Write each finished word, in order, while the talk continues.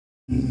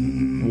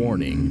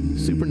Warning,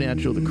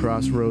 Supernatural The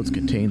Crossroads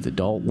contains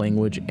adult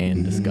language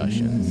and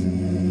discussions.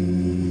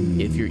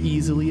 If you're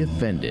easily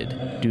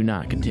offended, do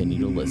not continue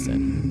to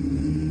listen.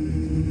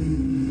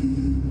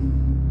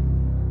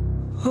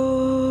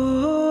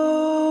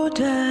 Oh,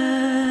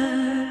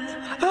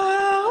 Dad.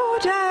 Oh,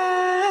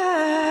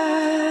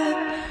 Dad.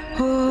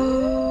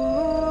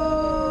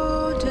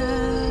 Oh,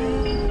 Dad.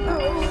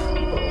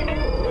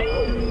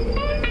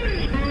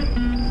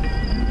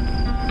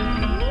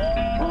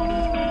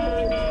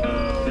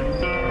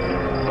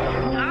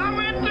 I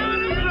went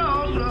to the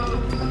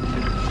crossroads.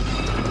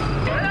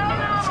 Well,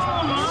 down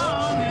on my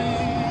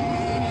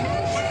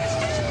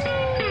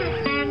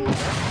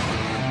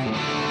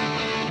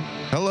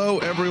Hello,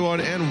 everyone,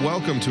 and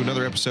welcome to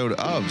another episode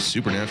of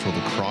Supernatural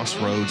The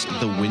Crossroads,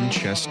 the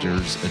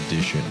Winchesters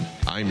edition.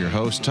 I'm your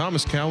host,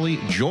 Thomas Cowley.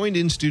 Joined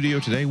in studio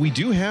today, we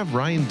do have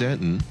Ryan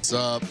Denton. What's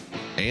up?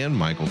 And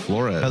Michael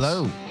Flores.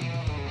 Hello.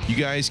 You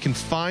guys can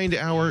find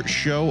our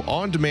show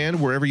on demand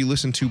wherever you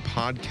listen to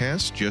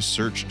podcasts. Just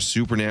search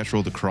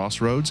Supernatural The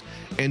Crossroads.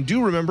 And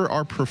do remember,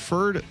 our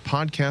preferred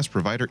podcast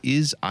provider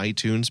is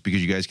iTunes,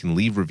 because you guys can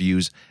leave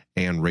reviews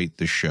and rate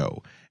the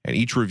show. And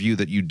each review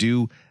that you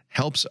do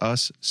helps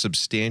us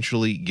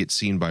substantially get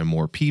seen by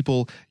more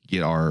people,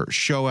 get our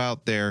show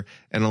out there,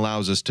 and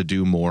allows us to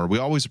do more. We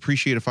always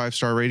appreciate a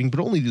 5-star rating, but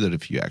only do that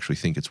if you actually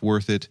think it's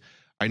worth it.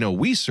 I know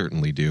we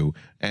certainly do,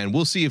 and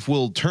we'll see if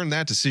we'll turn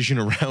that decision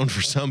around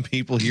for some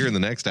people here in the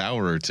next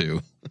hour or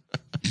two.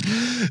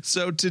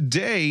 So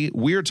today,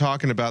 we're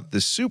talking about the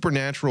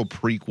Supernatural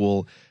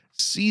prequel,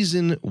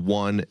 Season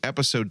 1,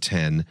 Episode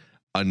 10,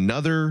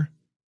 Another...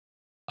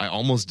 I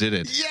almost did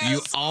it. Yes! You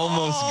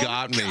almost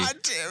got me. God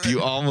damn it.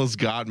 You almost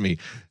got me.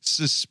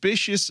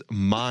 Suspicious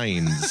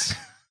Minds.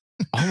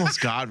 Almost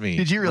got me.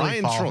 Did you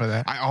really fall for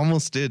that? I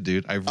almost did,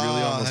 dude. I really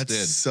almost that's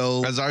did.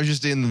 so- As I was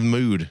just in the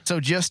mood. So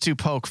just to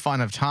poke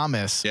fun of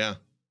Thomas Yeah.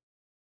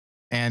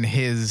 and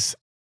his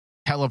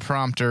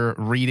teleprompter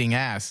reading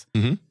ass,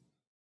 Mhm.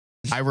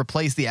 I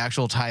replaced the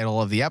actual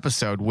title of the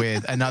episode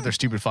with Another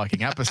Stupid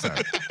Fucking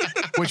Episode,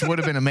 which would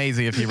have been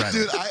amazing if you read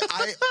Dude,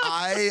 it.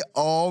 I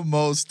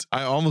almost,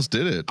 I almost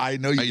did it. I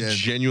know you I did.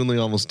 genuinely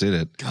almost did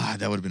it. God,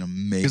 that would have been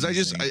amazing.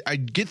 Because I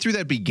get through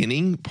that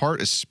beginning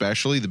part,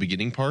 especially the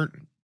beginning part,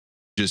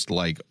 just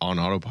like on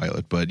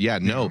autopilot. But yeah,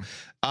 no.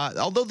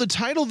 Although the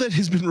title that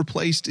has been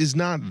replaced is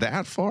not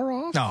that far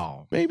off.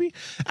 No. Maybe.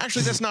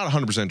 Actually, that's not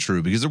 100%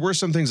 true, because there were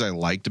some things I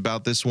liked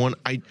about this one.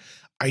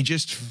 I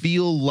just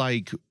feel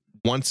like,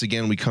 once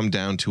again, we come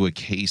down to a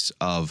case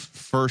of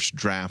first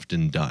draft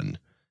and done.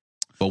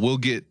 But we'll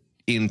get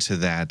into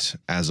that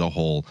as a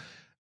whole.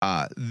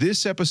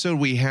 This episode,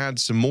 we had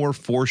some more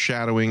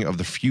foreshadowing of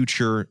the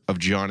future of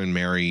John and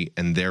Mary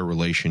and their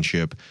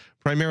relationship,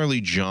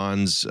 primarily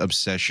John's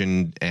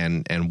obsession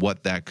and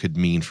what that could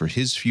mean for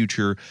his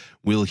future.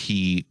 Will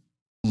he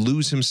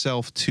lose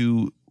himself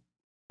to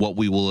what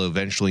we will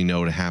eventually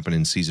know to happen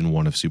in season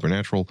 1 of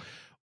Supernatural,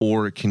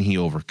 or can he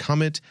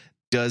overcome it?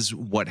 Does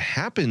what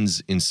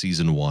happens in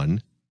season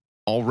 1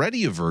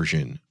 already a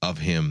version of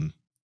him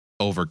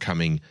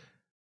overcoming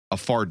a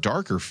far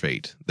darker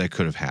fate that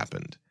could have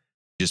happened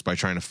just by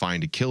trying to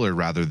find a killer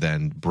rather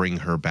than bring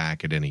her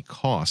back at any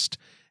cost,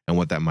 and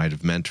what that might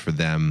have meant for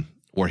them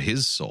or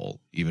his soul,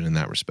 even in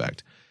that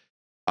respect?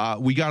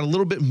 We got a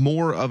little bit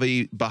more of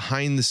a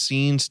behind the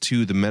scenes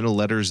to the meta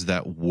letters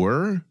that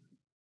were,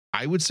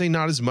 I would say,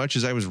 not as much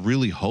as I was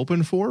really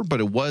hoping for,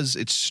 but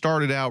it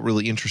started out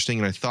really interesting,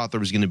 and I thought there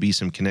was going to be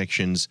some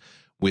connections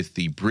with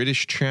the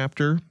British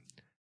chapter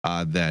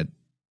that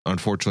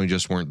unfortunately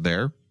just weren't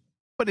there.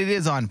 But it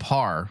is on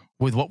par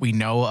with what we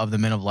know of the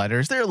Men of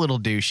Letters. They're a little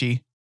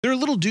douchey. They're a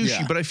little douchey,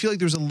 Yeah. but I feel like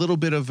there's a little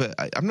bit of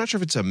I'm not sure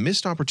if it's a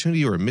missed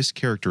opportunity or a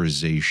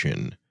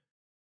mischaracterization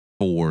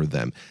for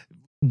them.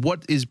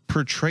 What is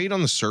portrayed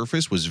on the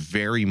surface was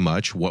very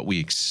much what we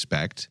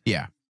expect.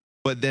 Yeah.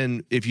 But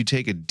then if you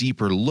take a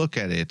deeper look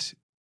at it,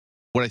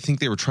 what I think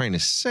they were trying to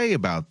say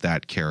about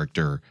that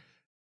character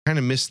kind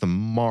of missed the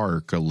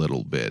mark a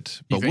little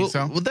bit. You But think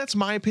so? well, that's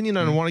my opinion.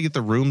 I don't want to get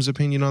the room's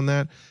opinion on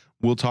that.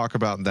 We'll talk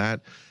about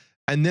that.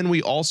 And then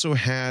we also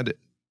had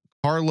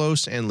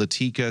Carlos and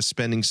Latika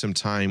spending some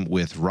time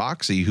with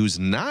Roxy, who's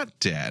not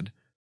dead.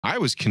 I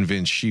was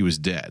convinced she was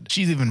dead.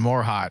 She's even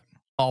more hot,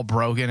 all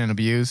broken and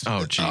abused.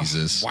 Oh,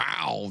 Jesus.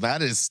 Wow,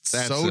 that's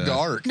That's so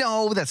dark.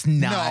 No, that's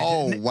not.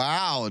 No,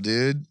 wow,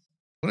 dude.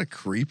 What a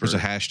creeper. There's a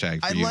hashtag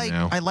for I you like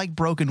now. I like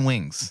broken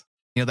wings.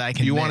 You know, that I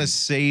can You want to mend.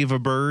 save a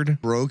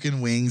bird? Broken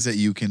wings that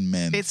you can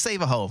mend. It's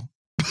save a hoe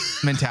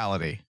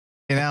mentality.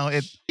 You know,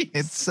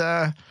 it's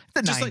the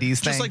 90s thing.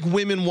 Just like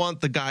women want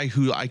the guy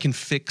who I can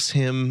fix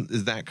him,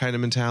 is that kind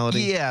of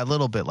mentality? Yeah, a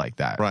little bit like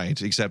that.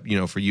 Right. Except,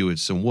 for you,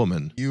 it's a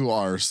woman. You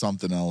are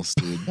something else,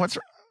 dude.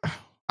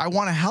 I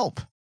want to help.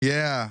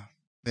 Yeah,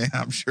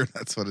 I'm sure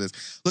that's what it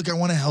is. Look, I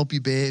want to help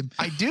you, babe.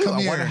 I do. Come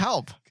I here. want to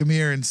help. Come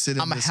here and sit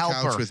I'm on a this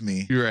helper. couch with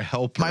me. You're a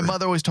helper. My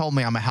mother always told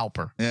me I'm a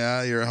helper.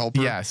 Yeah, you're a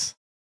helper. Yes.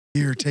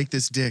 Here, take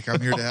this dick. I'm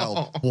here to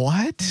help.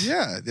 What?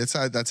 Yeah,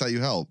 that's how you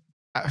help.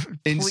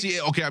 And see,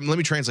 okay, let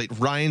me translate.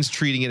 Ryan's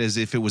treating it as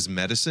if it was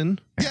medicine,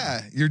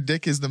 Yeah, your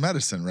dick is the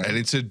medicine, right? and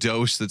it's a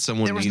dose that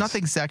someone There was needs.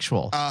 nothing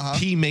sexual.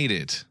 He made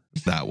it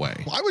that way.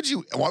 Why would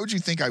you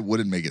think I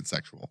wouldn't make it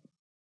sexual?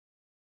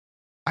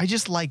 I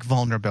just like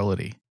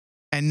vulnerability,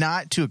 and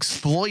not to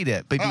exploit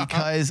it, but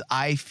because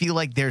I feel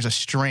like there's a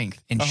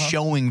strength in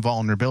showing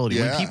vulnerability.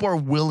 Yeah. When people are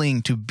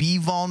willing to be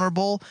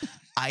vulnerable,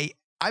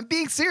 I'm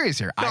being serious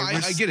here. No,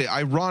 I get it.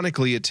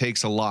 Ironically, it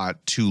takes a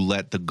lot to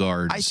let the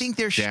guards. I think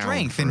there's down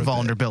strength for a in bit.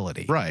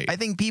 vulnerability. Right. I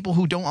think people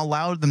who don't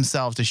allow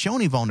themselves to show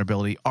any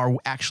vulnerability are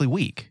actually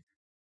weak.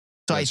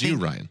 So That's I think,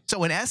 you, Ryan.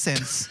 So in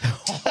essence,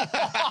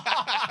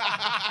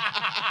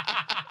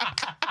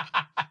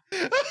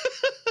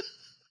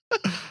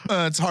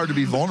 It's hard to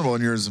be vulnerable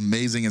when you're as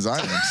amazing as I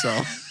am.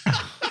 So,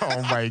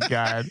 oh my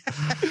God.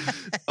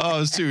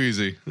 Oh, it's too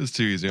easy. It's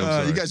too easy. I'm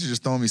sorry. you guys are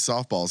just throwing me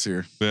softballs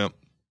here. Yeah.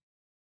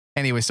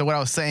 Anyway, so what I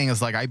was saying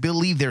is like, I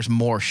believe there's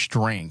more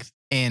strength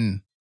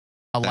in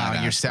allowing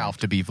That yourself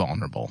to be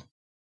vulnerable.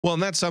 Well,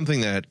 and that's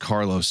something that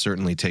Carlos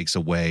certainly takes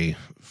away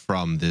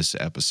from this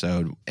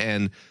episode.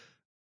 And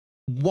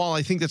while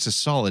I think that's a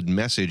solid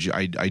message,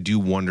 I do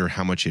wonder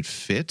how much it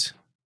fit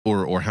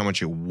or how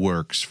much it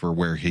works for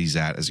where he's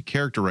at as a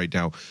character right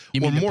now. You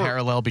Or mean the more-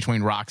 parallel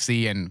between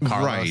Roxy and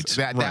Carlos? Right,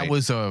 That right.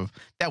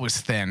 was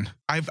thin.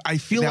 I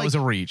feel That like was a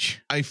reach.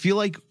 I feel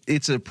like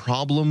it's a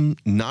problem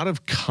not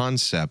of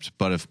concept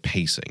but of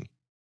pacing.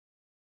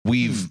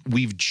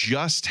 We've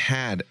just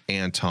had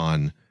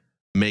Anton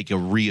make a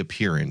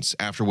reappearance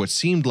after what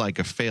seemed like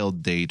a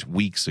failed date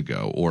weeks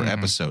ago or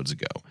episodes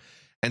ago.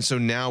 And so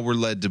now we're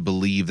led to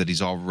believe that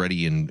he's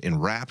already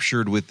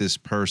enraptured with this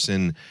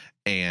person,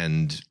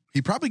 and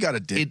He probably got a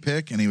dick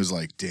pic, and he was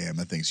like, "Damn,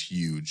 that thing's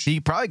huge." He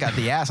probably got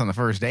the ass on the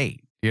first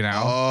date. You know?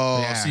 Oh,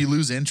 Yeah. so you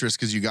lose interest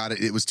because you got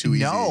it. It was too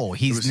easy. No,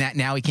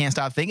 now he can't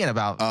stop thinking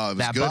about Oh, it was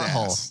that good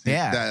butthole. ass.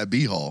 Yeah, that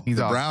beehole. he's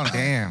The all, brown eye.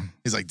 damn.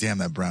 He's like, "Damn,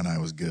 that brown eye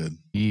was good.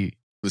 You, It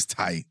was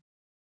tight,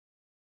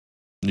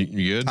 you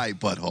good? tight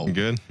butthole." You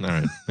good? All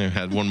right. I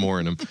had one more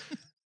in him.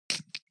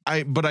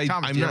 Thomas, I'm do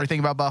you not ever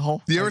think about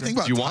butthole? Do you ever think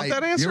about? Do you want tight,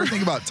 that answer? You ever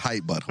think about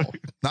tight butthole?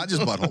 Not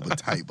just butthole, but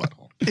tight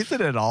butthole. Is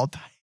it at all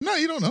tight? No,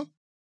 you don't know.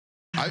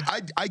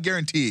 I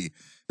guarantee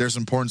there's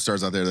some porn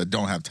stars out there that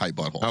don't have tight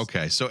buttholes.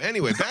 Okay. So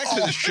anyway, back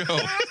to the show.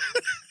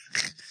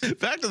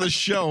 Back to the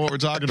show, what we're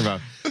talking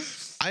about.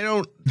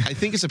 I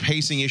think it's a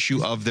pacing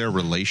issue of their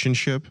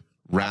relationship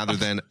rather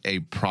than a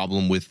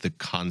problem with the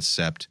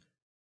concept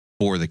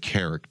or the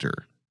character.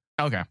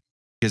 Okay.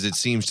 Because it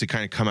seems to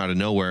kind of come out of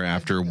nowhere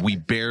after we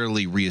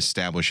barely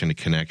reestablish a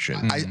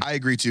connection. I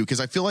agree too, because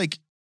I feel like,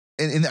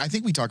 and I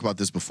think we talked about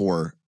this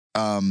before.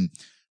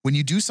 When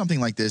you do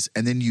something like this,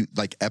 and then you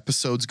like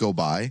episodes go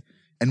by,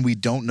 and we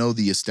don't know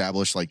the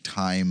established like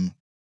time,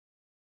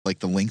 like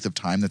the length of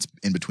time that's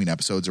in between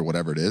episodes or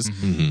whatever it is,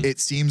 Mhm. it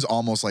seems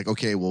almost like,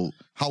 okay, well,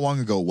 how long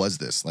ago was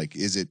this? Like,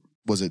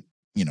 was it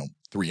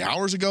 3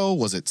 hours ago?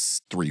 Was it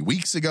 3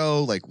 weeks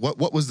ago? Like,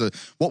 what was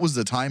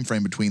the time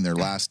frame between their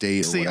last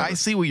date? Or See, whatever? I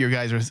see what you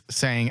guys are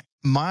saying.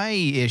 My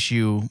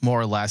issue,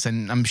 more or less,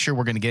 and I'm sure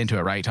we're going to get into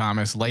it, right,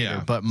 Thomas, later.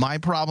 Yeah. But my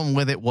problem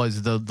with it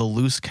was the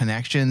loose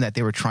connection that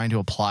they were trying to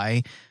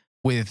apply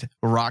with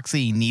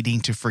Roxy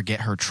needing to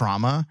forget her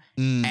trauma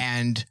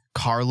and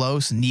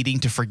Carlos needing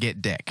to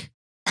forget Dick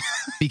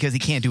because he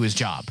can't do his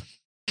job.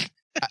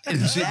 And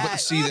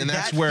that's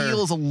that where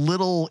feels a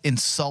little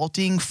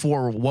insulting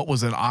for what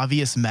was an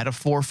obvious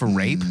metaphor for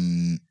rape.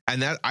 and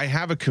that I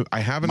have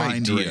an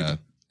Mind idea. rape.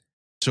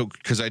 So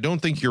because I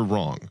don't think you're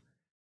wrong.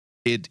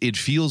 It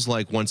feels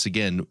like once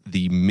again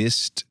the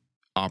missed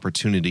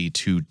opportunity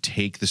to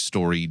take the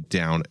story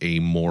down a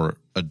more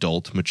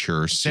adult,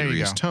 mature,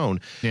 serious go.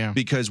 tone. Yeah.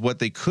 Because what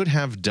they could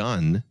have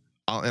done,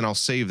 and I'll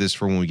save this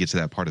for when we get to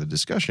that part of the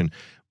discussion,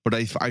 but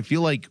I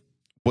feel like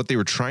what they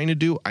were trying to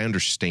do, I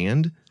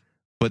understand,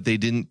 but they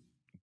didn't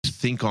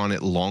think on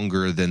it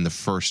longer than the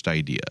first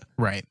idea.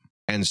 Right.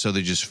 And so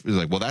they just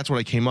like, well, that's what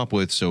I came up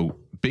with. So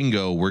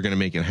bingo, we're going to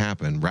make it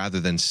happen rather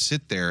than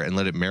sit there and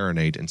let it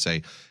marinate and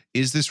say,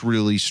 is this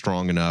really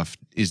strong enough?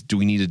 Do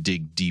we need to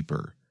dig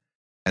deeper?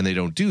 And they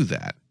don't do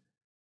that.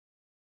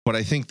 But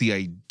I think the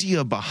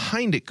idea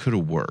behind it could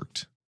have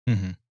worked.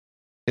 Mm-hmm.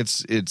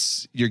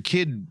 It's your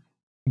kid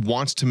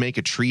wants to make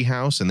a tree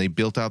house and they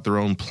built out their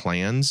own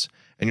plans.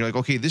 And you're like,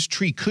 okay, this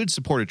tree could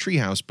support a tree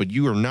house, but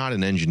you are not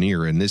an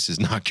engineer and this is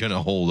not going to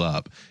hold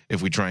up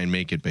if we try and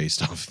make it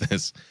based off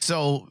this.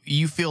 So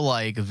you feel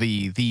like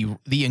the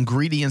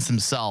ingredients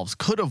themselves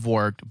could have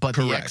worked, but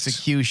the Correct.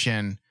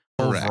 execution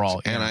Correct.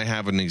 overall. And I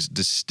have a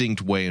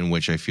distinct way in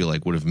which I feel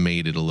like would have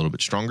made it a little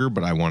bit stronger,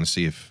 but I want to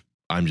see if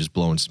I'm just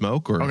blowing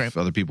smoke or if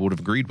other people would have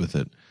agreed with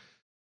it.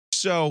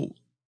 So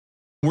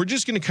we're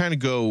just going to kind of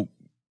go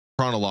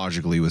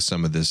chronologically with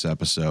some of this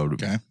episode.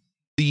 Okay.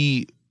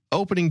 The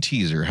opening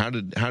teaser, how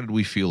did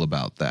we feel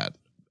about that?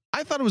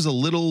 I thought it was a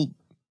little,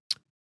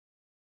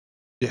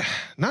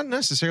 not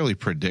necessarily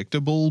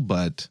predictable,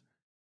 but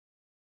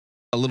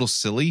a little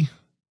silly.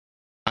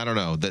 I don't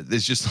know, that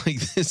it's just like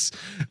this,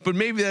 but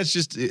maybe that's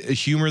just a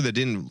humor that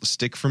didn't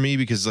stick for me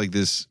because like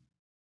this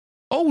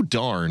oh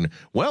darn,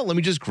 well, let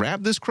me just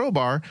grab this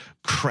crowbar,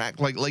 crack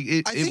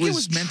it I think it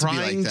was meant to be like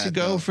trying that, to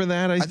go though. for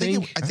that. I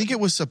think I think it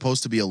was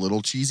supposed to be a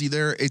little cheesy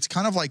there. It's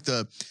kind of like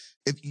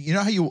you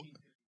know how you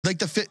like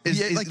the fit,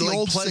 like the like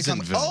old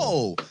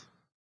Pleasantville. sitcom.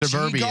 Oh,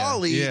 Suburbia. gee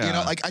golly, Yeah. you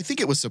know, like I think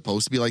it was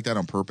supposed to be like that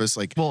on purpose.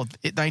 Like, Well,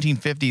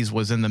 1950s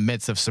was in the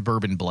midst of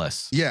suburban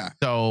bliss. yeah,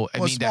 So I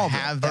well, mean, to Smallville,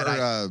 have that,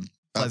 or,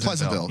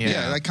 Pleasantville, Yeah.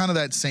 yeah, like kind of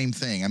that same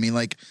thing. I mean,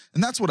 like,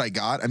 and that's what I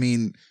got. I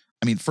mean,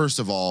 first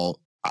of all,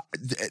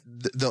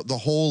 the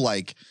whole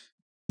like,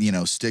 you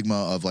know,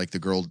 stigma of like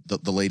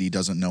the lady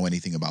doesn't know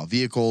anything about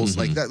vehicles.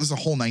 Like that was a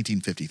whole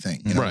 1950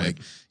 thing, you know, Right. like,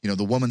 you know,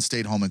 the woman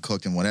stayed home and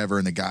cooked and whatever.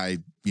 And the guy,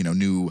 you know,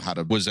 knew how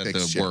to was at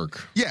fix the shit.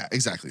 work. Yeah,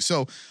 exactly.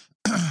 So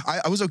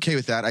I was okay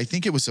with that. I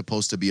think it was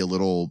supposed to be a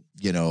little,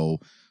 you know,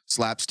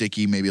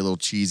 slapsticky, maybe a little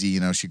cheesy. You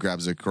know, she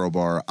grabs a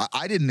crowbar.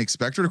 I didn't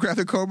expect her to grab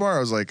the crowbar. I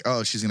was like,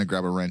 oh, she's gonna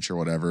grab a wrench or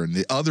whatever. And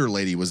the other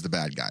lady was the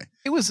bad guy.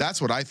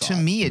 That's what I thought. to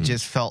me, it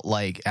just felt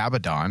like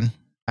Abaddon.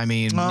 I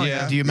mean, Oh,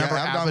 yeah. do you remember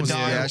Yeah, Abaddon? Abaddon was-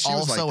 yeah, she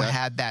was also like that.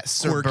 had that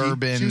Quirky.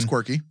 suburban. She was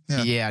quirky.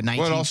 Yeah. Yeah, 1950s.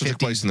 Well, it also took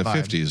place in the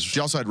vibe. 50s. She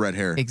also had red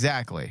hair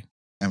Exactly.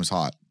 and was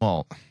hot.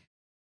 Well,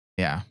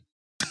 yeah.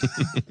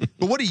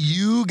 But what do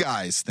you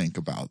guys think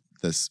about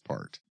this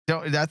part?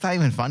 That's not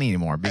even funny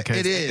anymore because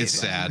It is. It's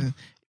sad.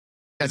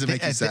 Does it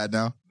make you sad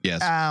now?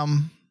 Yes.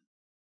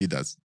 He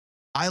does.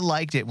 I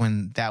liked it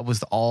when that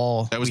was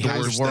all That was we the had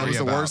to worst worry thing. That was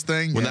the about. worst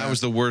thing. When Yeah. that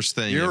was the worst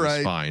thing, You're it was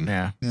right. fine.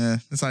 Yeah. Yeah,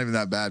 it's not even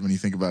that bad when you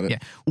think about it. Yeah.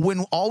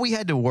 When all we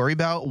had to worry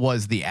about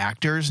was the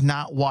actors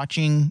not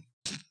watching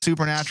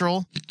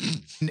Supernatural,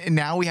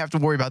 now we have to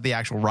worry about the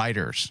actual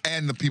writers.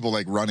 And the people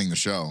like running the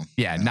show.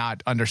 Yeah,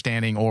 not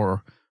understanding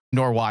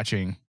nor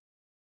watching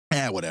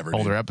Whatever.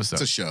 older dude.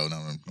 episodes. It's a show.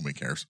 Nobody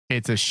cares.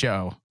 It's a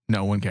show.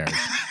 No one cares.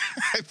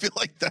 I feel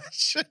like that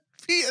should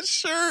be a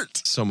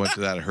shirt. So much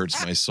of that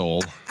hurts my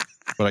soul,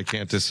 but I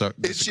can't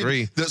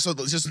disagree. So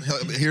just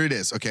here it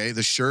is. Okay,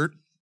 the shirt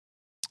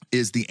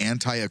is the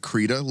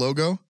anti-Akrita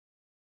logo,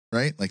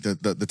 right? Like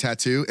the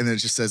tattoo, and then it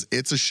just says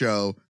 "It's a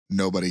show.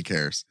 Nobody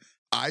cares."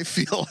 I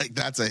feel like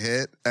that's a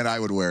hit, and I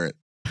would wear it.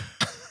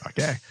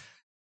 Okay.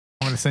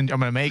 I'm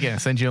gonna make it and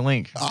send you a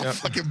link. I'll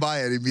fucking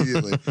buy it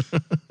immediately.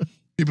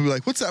 People be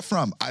like, "What's that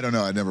from?" I don't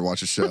know. I never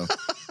watched a show.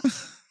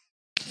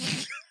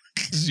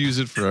 Just use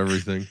it for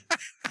everything.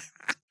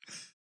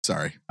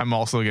 Sorry. I'm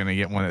also gonna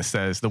get one that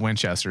says the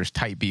Winchesters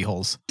tight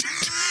beeholes.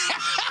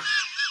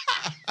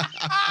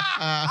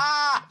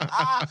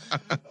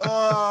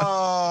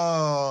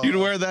 Oh, You'd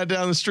wear that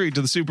down the street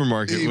to the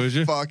supermarket, would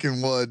you?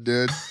 fucking would,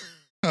 dude.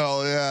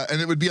 Oh yeah,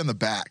 and it would be on the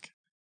back.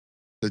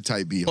 The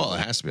tight bee Well, hole. it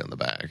has to be on the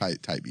back.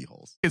 Tight bee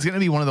holes. It's gonna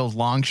be one of those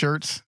long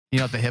shirts, you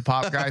know, what the hip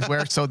hop guys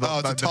wear. So the, Oh,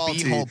 it's a the tall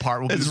tee. beehole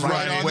part will be It's right,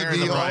 right on the where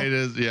beehole. Right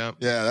is, yeah.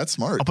 Yeah, that's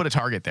smart. I'll put a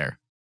target there.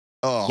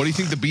 Oh, What do you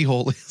think the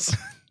beehole is?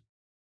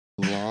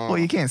 Well,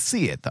 you can't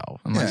see it though,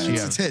 unless Yeah, you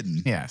it's, have. it's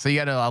hidden. Yeah, so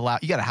you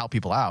gotta help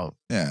people out.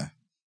 Yeah.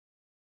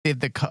 If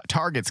the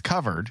target's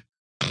covered,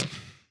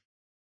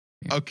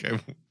 Okay.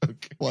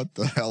 What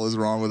the hell is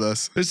wrong with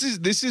us?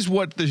 This is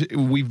what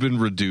we've been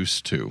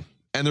reduced to,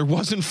 and there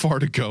wasn't far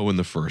to go in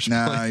the first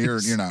Nah,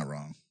 place. you're not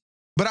wrong.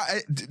 But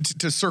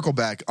to circle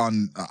back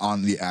on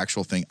the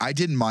actual thing, I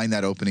didn't mind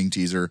that opening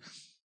teaser.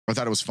 I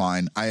thought it was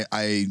fine.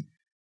 I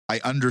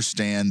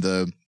understand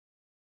the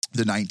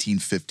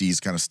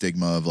 1950s kind of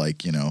stigma of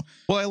like, you know.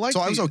 Well, I like.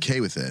 So I was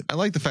okay with it. I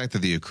like the fact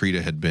that the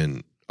Akrita had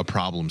been a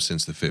problem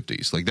since the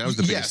 50s. Like that was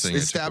the biggest thing. I took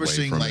away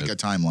establishing from like it. a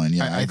timeline.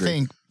 Yeah, I I agree.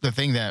 think the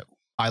thing that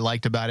I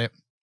liked about it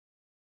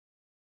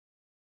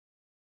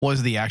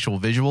was the actual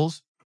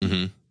visuals.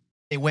 Mhm.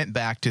 It went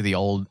back to the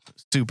old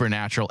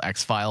Supernatural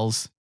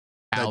X-Files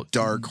that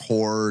dark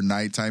horror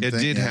nighttime It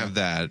thing. did yeah. have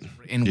that.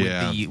 and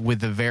Yeah. with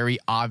the very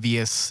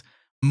obvious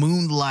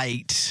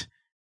moonlight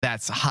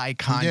that's high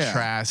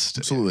contrast.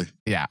 Absolutely.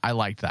 Yeah, I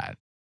liked that.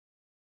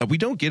 We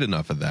don't get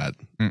enough of that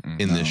in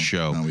No, this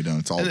show. No, we don't.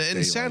 It's all and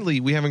daylight. sadly,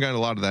 we haven't gotten a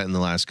lot of that in the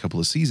last couple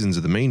of seasons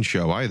of the main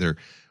show either.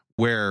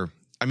 Where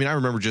I mean, I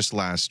remember just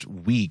last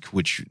week,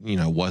 which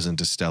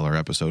wasn't a stellar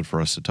episode for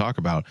us to talk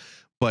about,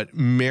 but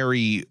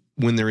Millie,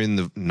 when they're in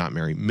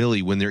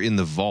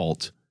the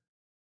vault,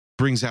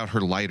 brings out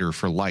her lighter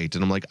for light,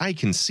 and I'm like, I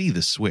can see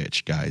the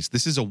switch, guys.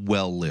 This is a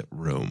well lit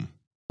room.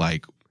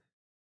 Like,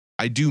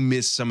 I do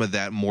miss some of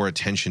that more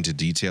attention to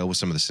detail with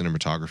some of the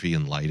cinematography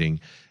and lighting,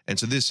 and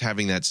so this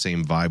having that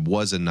same vibe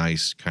was a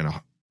nice kind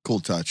of cool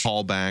touch.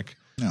 callback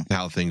Yeah. to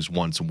how things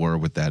once were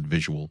with that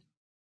visual.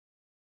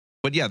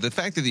 But yeah, the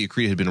fact that the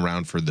Akrita had been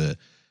around for the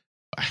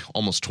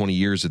almost 20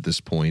 years at this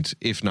point,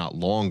 if not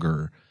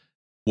longer,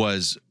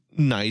 was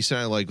nice.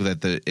 And I like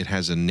that it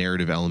has a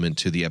narrative element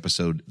to the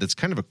episode that's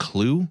kind of a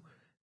clue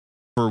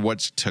for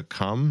what's to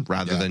come,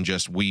 rather than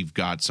just we've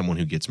got someone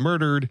who gets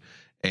murdered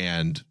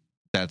and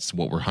that's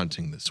what we're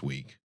hunting this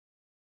week.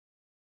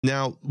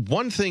 Now,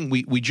 one thing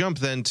we jump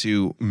then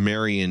to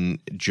Mary and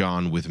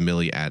John with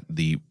Millie at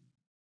the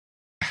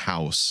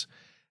house,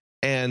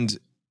 and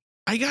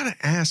I gotta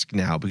ask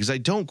now because I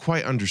don't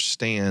quite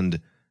understand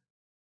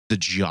the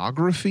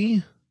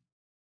geography.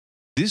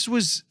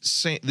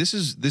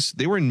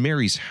 They were in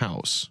Mary's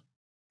house,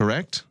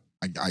 correct?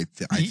 I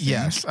think,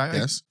 yes,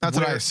 yes. that's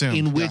what I Where- assumed.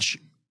 In which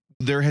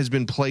there has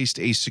been placed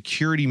a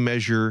security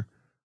measure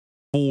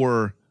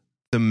for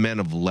the Men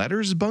of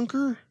Letters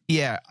bunker.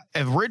 Yeah,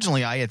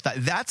 originally I had thought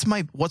that's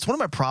what's one of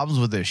my problems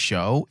with this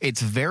show.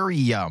 It's very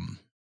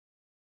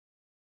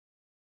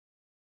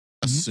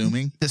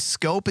Assuming. the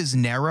scope is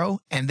narrow,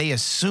 and they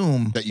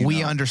assume That you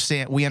we know.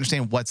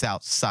 understand what's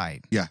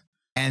outside. Yeah.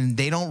 And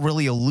they don't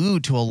really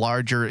allude to a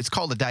larger. It's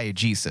called a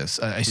diegesis,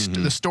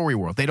 Mhm. the story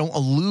world. They don't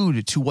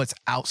allude to what's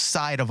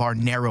outside of our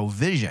narrow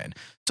vision.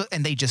 So,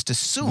 and they just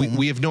assume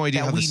We have no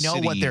idea that how we the know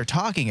city, what they're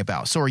talking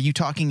about. So, are you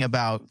talking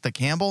about the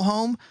Campbell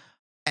home?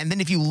 And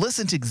then, if you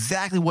listen to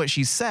exactly what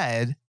she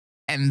said,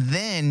 and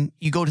then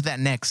you go to that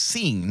next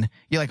scene,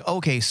 you're like,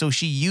 okay, so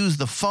she used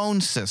the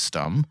phone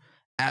system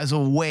as a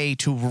way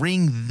to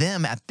ring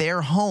them at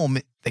their home,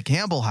 the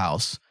Campbell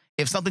house,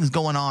 if something's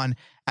going on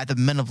at the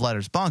Men of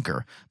Letters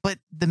bunker. But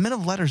the Men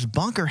of Letters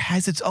bunker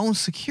has its own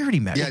security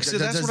measures. Yeah, So that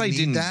that's doesn't what I need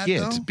didn't that, get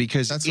though?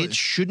 because That's it what-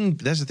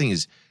 shouldn't. That's the thing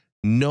is,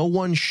 no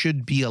one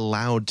should be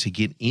allowed to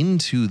get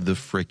into the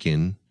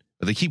frickin'.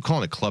 They keep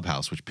calling it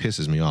clubhouse, which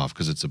pisses me off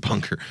because it's a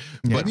bunker.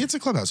 Yeah. I mean, it's a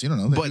clubhouse. You don't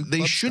know. do But they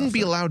club shouldn't stuff be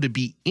there. allowed to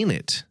be in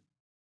it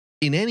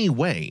in any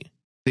way.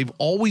 They've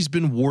always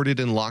been warded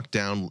and locked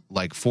down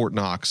like Fort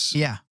Knox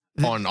Yeah.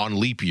 on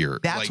leap year.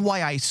 That's like,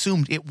 why I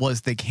assumed it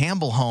was the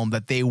Campbell home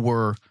that they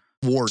were.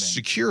 Warding.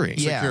 securing.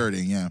 Yeah.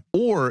 Security, yeah.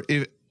 Or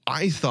if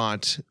I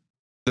thought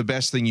the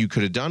best thing you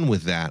could have done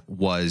with that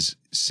was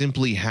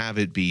simply have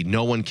it be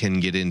no one can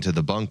get into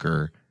the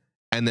bunker,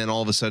 and then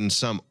all of a sudden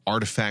some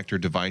artifact or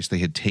device they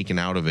had taken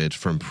out of it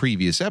from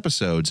previous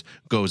episodes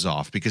goes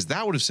off, because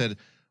that would have said,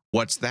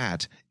 what's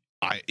that?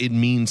 It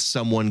means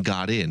someone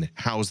got in.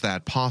 How's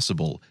that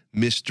possible?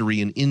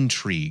 Mystery and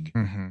intrigue.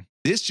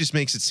 This just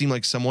makes it seem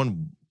like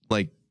someone,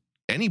 like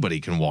anybody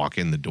can walk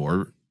in the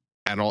door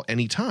at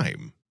any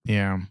time.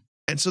 Yeah.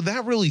 And so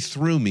that really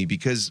threw me,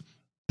 because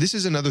this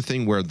is another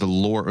thing where the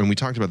lore, and we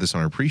talked about this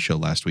on our pre-show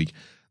last week,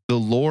 the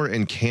lore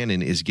and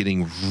canon is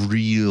getting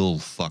real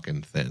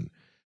fucking thin.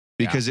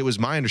 Because it was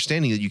my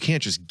understanding that you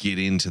can't just get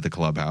into the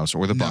clubhouse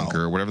or the No.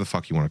 bunker or whatever the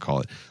fuck you want to call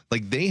it.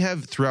 Like, they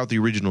have, throughout the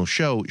original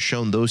show,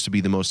 shown those to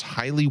be the most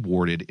highly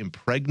warded,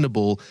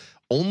 impregnable,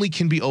 only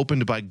can be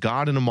opened by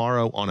God and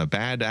Amaro on a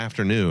bad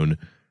afternoon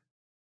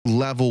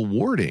level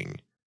warding.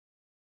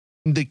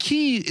 The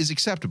key is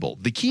acceptable.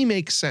 The key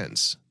makes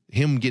sense,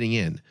 him getting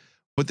in.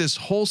 But this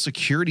whole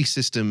security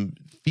system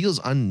feels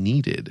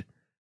unneeded,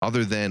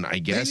 other than, I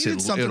guess, needed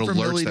it something for alerts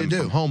Millie to them do.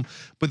 from home.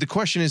 But the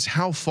question is,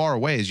 how far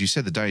away, as you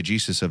said, the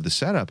diegesis of the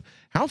setup,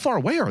 how far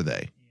away are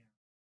they?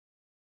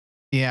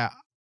 Yeah.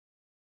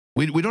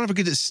 We don't have a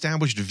good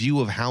established view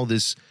of how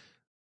this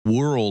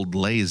world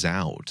lays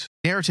out.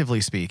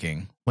 Narratively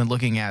speaking, when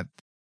looking at,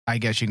 I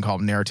guess you can call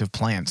them narrative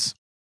plants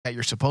that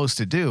you're supposed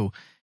to do,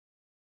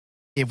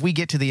 if we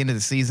get to the end of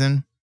the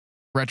season,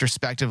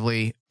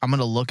 retrospectively, I'm going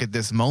to look at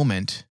this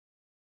moment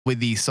with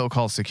these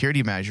so-called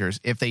security measures,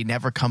 if they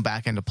never come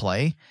back into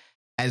play,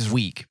 as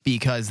weak,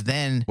 because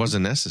then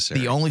Wasn't necessary.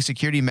 the only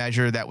security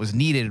measure that was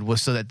needed was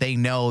so that they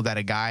know that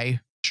a guy,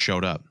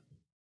 Showed up.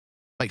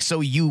 like, so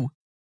you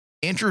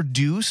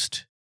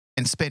introduced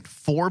and spent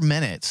 4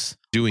 minutes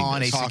Doing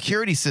on this. a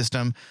security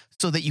system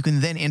so that you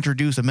can then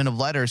introduce a Men of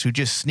Letters who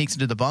just sneaks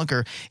into the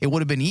bunker. It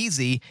would have been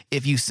easy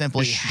if you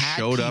simply Just had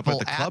showed up at people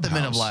the at the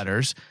Men of clubhouse.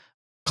 Letters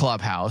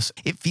clubhouse.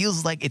 It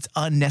feels like it's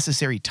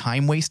unnecessary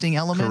time wasting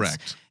elements.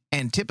 Correct.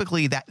 And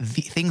typically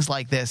things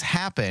like this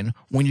happen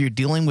when you're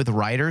dealing with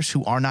writers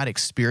who are not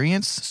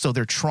experienced, so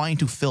they're trying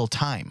to fill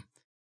time.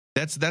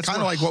 That's Kind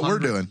of like what we're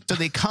doing. So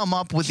they come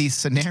up with these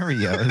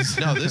scenarios.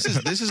 No, this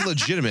is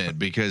legitimate,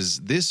 because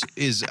this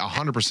is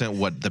 100%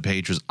 what the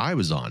page I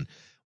was on.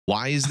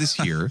 Why is this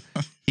here?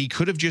 He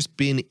could have just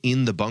been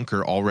in the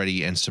bunker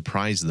already and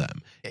surprised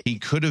them. He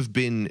could have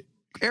been.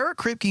 Eric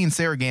Kripke and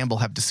Sarah Gamble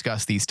have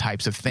discussed these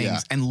types of things Yeah.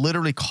 and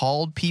literally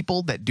called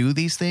people that do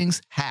these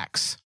things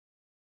hacks.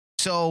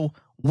 So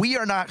we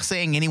are not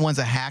saying anyone's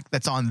a hack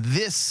that's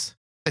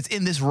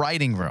in this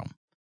writing room.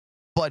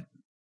 But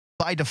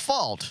by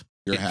default,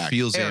 You're It hacked.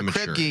 feels Eric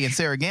amateur. Kripke and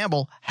Sarah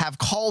Gamble have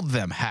called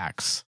them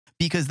hacks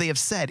because they have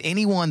said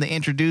anyone that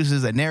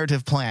introduces a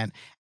narrative plant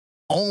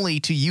only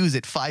to use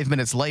it 5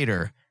 minutes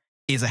later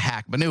is a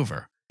hack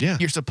maneuver. Yeah.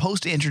 You're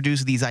supposed to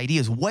introduce these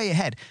ideas way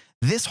ahead.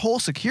 This whole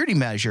security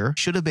measure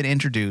should have been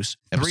introduced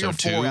 3 or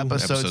Episode 4 2,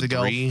 episodes episode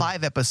ago, 3,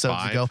 5 episodes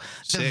 5, ago.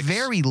 The 6,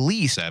 very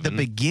least, the 7.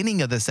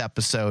 beginning of this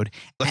episode,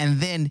 and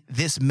then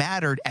this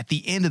mattered at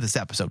the end of this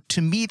episode.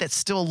 To me, that's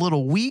still a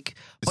little weak,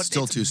 but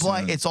still too But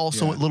soon. it's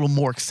also Yeah. a little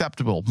more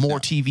acceptable. More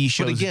TV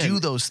shows again- do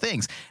those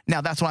things.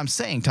 Now, that's what I'm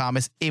saying,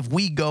 Thomas. If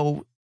we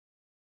go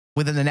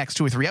within the next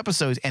 2 or 3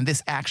 episodes and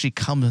this actually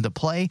comes into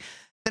play,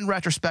 then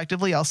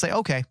retrospectively, I'll say,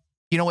 okay,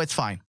 you know, it's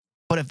fine.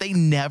 But if they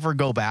never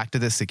go back to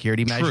this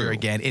security measure True.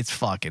 again, it's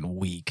fucking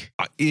weak.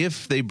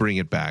 If they bring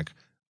it back,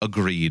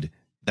 agreed,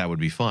 that would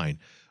be fine.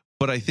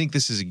 But I think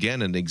this is,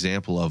 again, an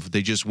example of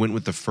they just went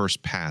with the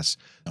first pass.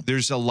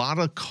 There's a lot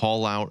of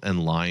call out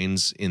and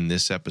lines in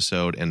this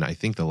episode, and I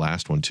think the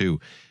last one too,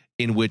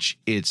 in which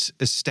it's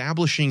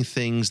establishing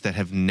things that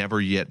have never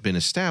yet been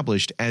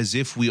established as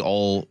if we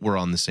all were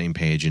on the same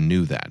page and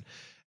knew that.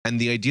 And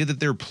the idea that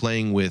they're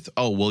playing with,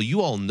 oh, well,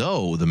 you all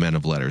know the Men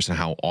of Letters and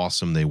how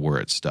awesome they were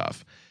at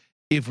stuff.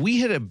 If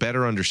we had a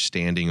better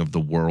understanding of the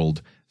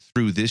world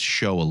through this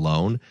show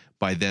alone,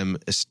 by them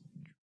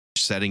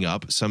setting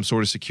up some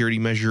sort of security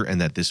measure and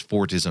that this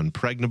fort is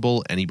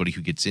unpregnable, anybody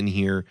who gets in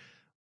here,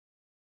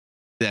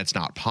 that's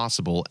not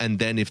possible. And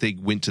then if they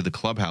went to the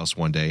clubhouse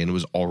one day and it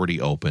was already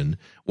open,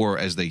 or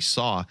as they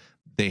saw,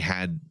 they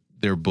had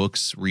their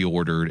books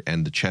reordered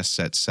and the chess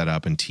set set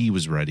up and tea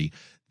was ready,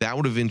 that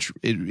would have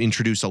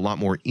introduced a lot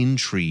more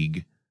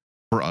intrigue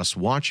for us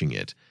watching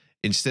it.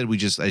 Instead, we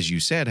just, as you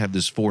said, have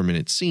this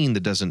 4-minute scene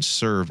that doesn't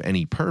serve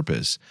any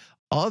purpose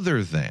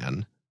other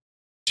than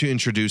to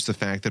introduce the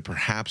fact that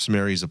perhaps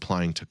Mary's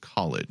applying to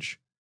college,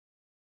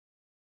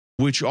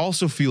 which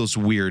also feels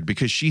weird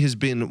because she has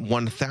been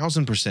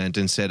 1,000%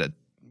 and said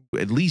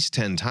at least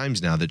 10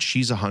 times now that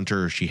she's a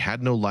hunter. She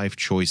had no life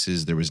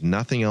choices. There was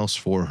nothing else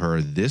for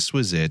her. This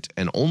was it.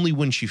 And only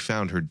when she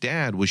found her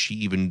dad was she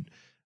even,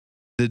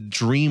 the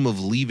dream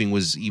of leaving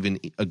was even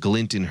a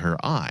glint in her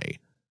eye.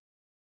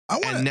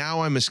 And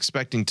now I'm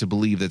expecting to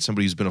believe that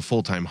somebody who's been a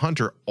full-time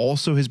hunter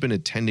also has been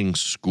attending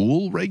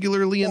school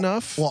regularly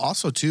enough. Well,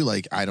 also, too,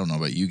 like, I don't know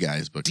about you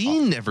guys, but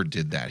Dean never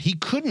did that. He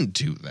couldn't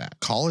do that.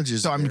 College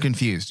is... So I'm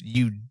confused.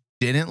 You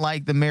didn't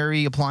like the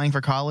Mary applying for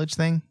college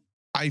thing?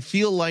 I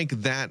feel like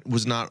that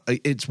was not...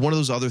 It's one of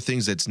those other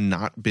things that's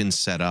not been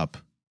set up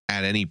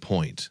at any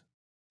point.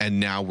 And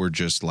now we're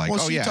just like,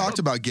 well, she talked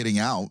about getting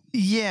out.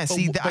 Yeah,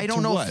 see, But I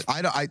don't know. what?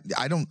 I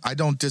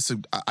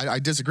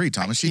disagree,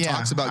 Thomas. She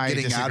talks about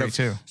getting out of.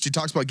 Too. She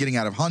talks about getting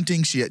out of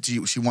hunting. She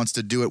wants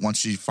to do it once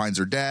she finds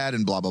her dad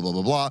and blah blah blah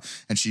blah blah.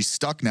 And she's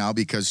stuck now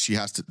because she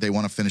has to. They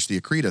want to finish the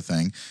Akrita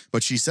thing.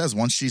 But she says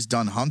once she's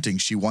done hunting,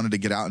 she wanted to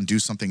get out and do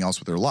something else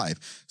with her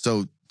life.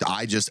 So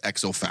I just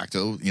ex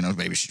facto,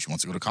 maybe she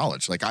wants to go to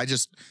college. Like I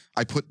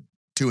put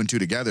 2 and 2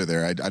 together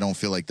there. I don't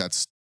feel like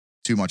that's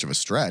too much of a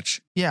stretch.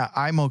 Yeah,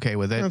 I'm okay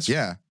with it.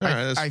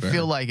 I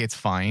feel like it's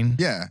fine.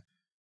 Yeah.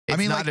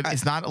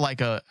 It's not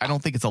like I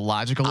don't think it's a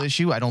logical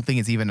issue. I don't think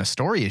it's even a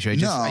story issue.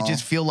 I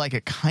just feel like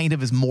it kind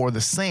of is more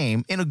the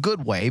same in a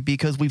good way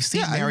because we've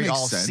seen Mary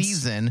all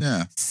season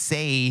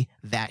say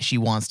that she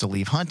wants to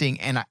leave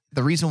hunting. And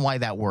the reason why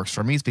that works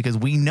for me is because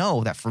we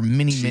know that for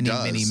many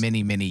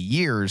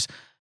years,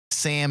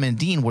 Sam and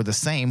Dean were the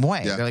same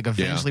way. They're like,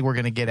 eventually we're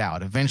going to get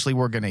out. Eventually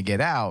we're going to get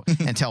out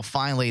until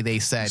finally they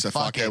said,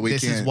 fuck it,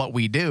 this is what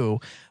we do.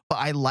 But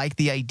I like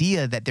the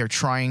idea that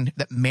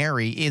that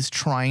Mary is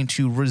trying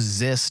to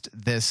resist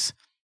this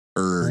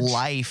urge,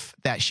 life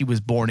that she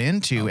was born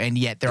into. And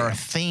yet there are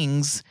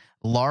things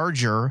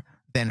larger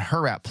than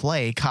her at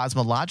play,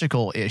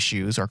 cosmological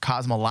issues or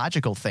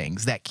cosmological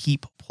things that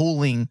keep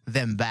pulling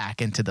them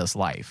back into this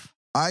life.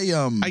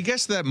 I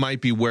guess that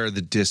might be where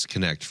the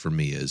disconnect for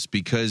me is,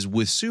 because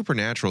with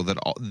Supernatural, that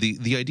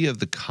the idea of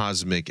the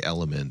cosmic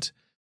element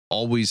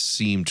always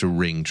seemed to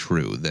ring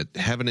true, that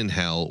heaven and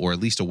hell, or at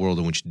least a world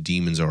in which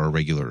demons are a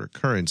regular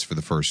occurrence for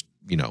the first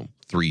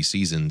 3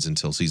 seasons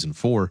until season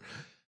 4,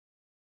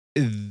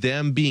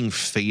 them being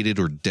fated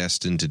or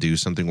destined to do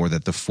something, or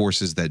that the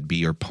forces that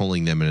be are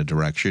pulling them in a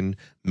direction,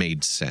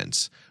 made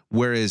sense.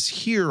 Whereas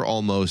here,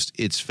 almost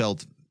it's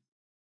felt,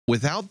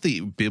 without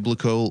the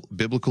biblical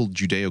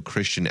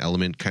Judeo-Christian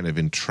element kind of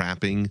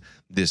entrapping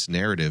this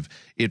narrative,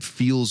 it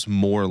feels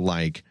more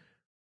like,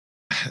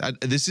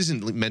 this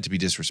isn't meant to be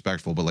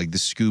disrespectful, but like the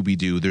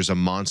Scooby-Doo, there's a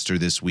monster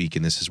this week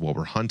and this is what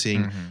we're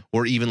hunting,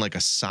 or even like a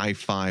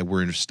sci-fi,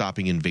 we're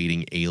stopping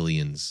invading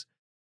aliens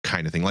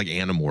kind of thing, like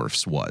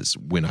Animorphs was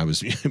when I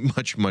was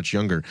much, much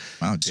younger.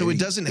 Wow, so it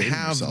doesn't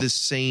have the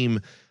same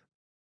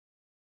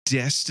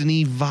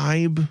Destiny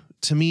vibe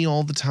to me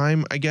all the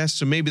time, I guess.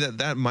 So maybe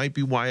that might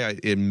be why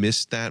it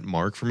missed that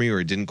mark for me, or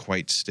it didn't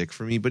quite stick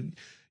for me. But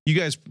you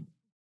guys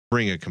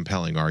bring a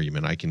compelling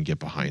argument. I can get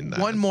behind that.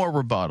 One more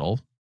rebuttal,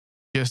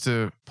 just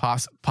to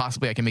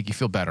possibly I can make you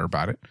feel better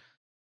about it.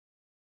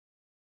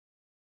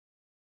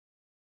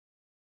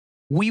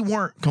 We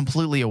weren't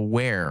completely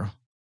aware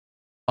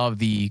of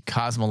the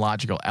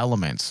cosmological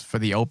elements for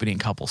the opening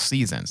couple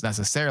seasons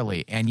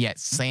necessarily, and yet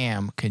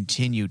Sam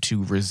continued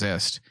to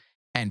resist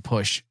and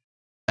push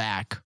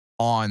back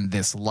on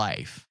this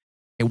life.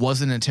 It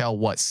wasn't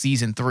until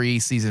season 3,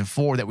 season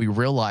 4 that we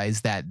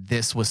realized that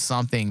this was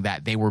something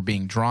that they were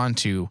being drawn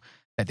to,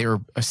 that they were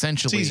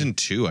essentially season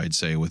 2, I'd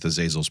say, with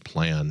Azazel's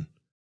plan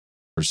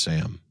for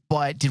Sam.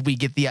 But did we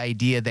get the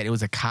idea that it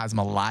was a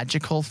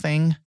cosmological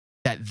thing,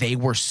 that they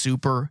were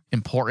super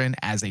important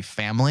as a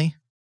family?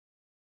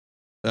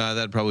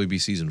 That'd probably be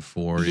season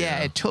 4. Yeah,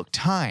 it took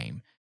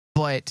time,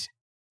 but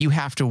you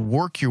have to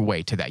work your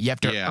way to that. You have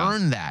to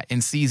earn that.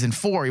 In season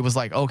 4, it was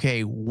like,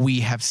 okay,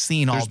 we have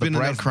seen all the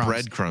breadcrumbs.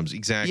 Breadcrumbs,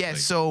 exactly. Yeah,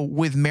 so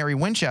with Mary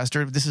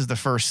Winchester, this is the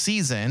first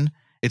season.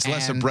 It's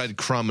less a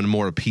breadcrumb and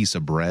more a piece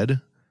of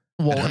bread.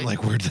 Well, and I'm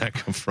like, where'd that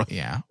come from?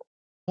 Yeah.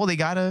 Well, they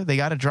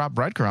gotta drop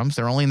breadcrumbs.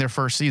 They're only in their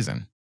first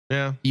season.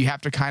 Yeah. You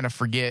have to kind of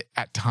forget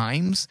at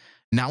times,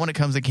 not when it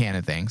comes to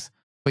canon things,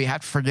 But you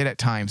have to forget at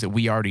times that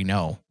we already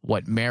know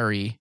what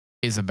Mary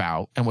is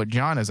about and what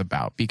John is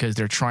about because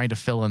they're trying to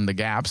fill in the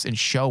gaps and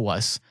show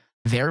us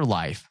their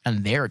life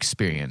and their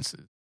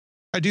experiences.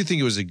 I do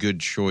think it was a good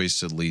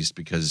choice, at least,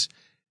 because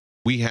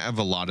we have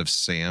a lot of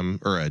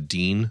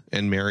Dean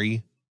and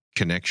Mary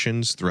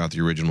connections throughout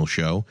the original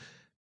show.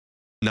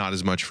 Not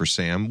as much for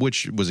Sam,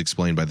 which was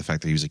explained by the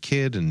fact that he was a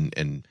kid and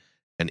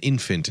an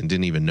infant and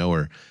didn't even know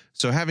her.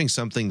 So having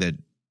something that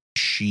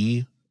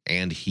she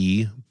and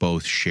he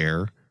both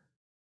share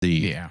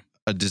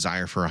a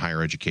desire for a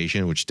higher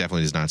education, which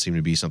definitely does not seem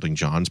to be something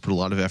John's put a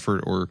lot of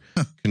effort or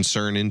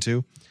concern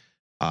into,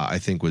 I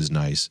think was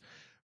nice.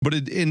 But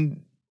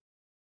in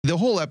the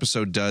whole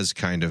episode does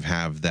kind of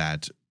have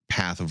that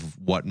path of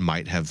what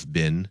might have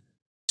been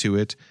to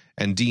it.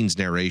 And Dean's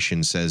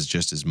narration says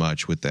just as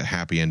much, with the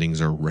happy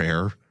endings are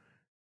rare,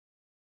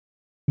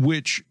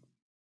 which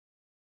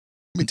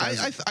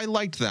I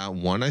liked that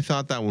one. I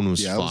thought that one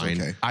was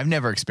fine. Okay. I've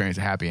never experienced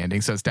a happy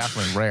ending, so it's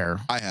definitely rare.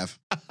 I have.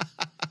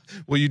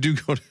 Well, you do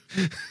go to,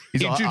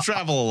 you do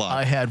travel a lot.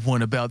 I had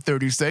one about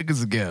 30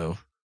 seconds ago.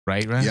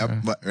 Right? Yep.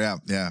 But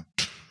yeah.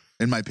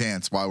 In my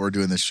pants while we're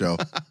doing this show.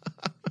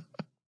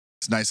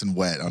 It's nice and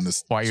wet on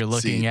this. While you're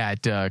looking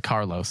seat. at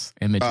Carlos,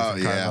 images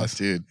of Carlos.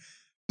 Dude.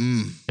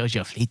 Those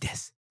your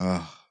flites.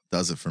 Oh,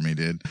 does it for me,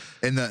 dude.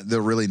 And the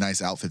really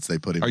nice outfits they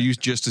put in. Are you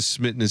just as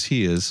smitten as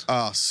he is?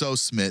 Oh, so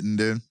smitten,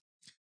 dude.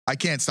 I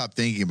can't stop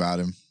thinking about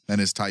him and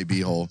his tight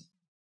beehole.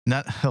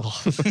 Not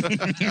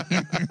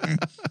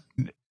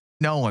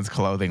no one's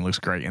clothing looks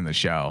great in the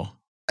show.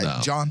 No.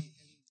 John.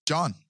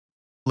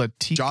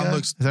 Latika, John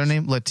looks. is her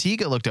name?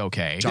 Latika looked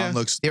okay. John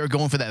looks. They were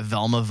going for that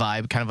Velma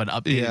vibe, kind of an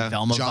updated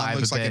Velma John vibe.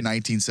 looks like a bit.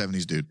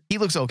 1970s dude. He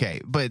looks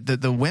okay, but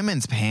the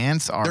women's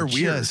pants are They're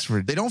weird. just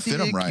ridiculous. They don't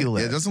fit him right.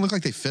 Yeah, it doesn't look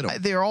like they fit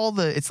him. They're all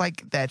it's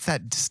like that's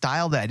that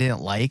style that I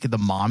didn't like, the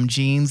mom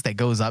jeans that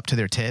goes up to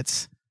their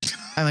tits.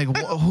 I'm like,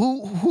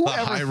 who The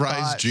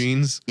high-rise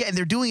jeans. Yeah, and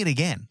they're doing it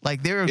again.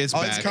 Like It's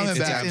back. It's coming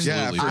back. It's Yeah,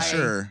 absolutely for back.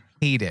 sure.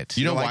 hate it.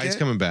 You know like why it's it?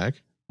 coming back?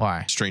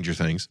 Why? Stranger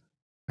Things.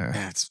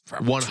 That's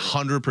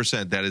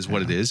 100%. That is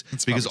what it is.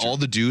 It's Because probably all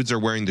the dudes are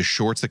wearing the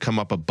shorts that come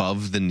up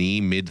above the knee,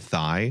 mid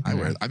thigh,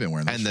 I've been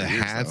wearing those and the for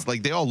years, hats. though.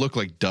 Like they all look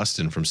like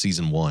Dustin from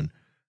season 1.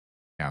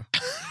 Yeah.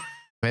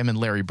 Him and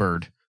Larry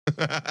Bird.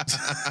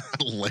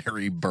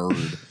 Larry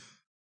Bird.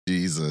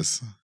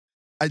 Jesus.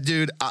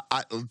 Dude,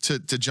 to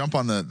jump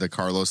on the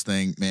Carlos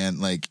thing, man,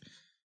 like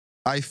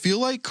I feel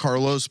like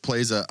Carlos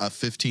plays a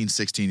 15,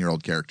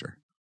 16-year-old character.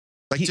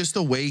 Like just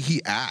the way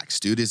he acts,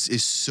 dude,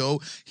 is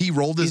so he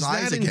rolled his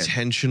eyes that again.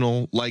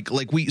 intentional? Like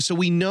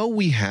we know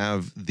we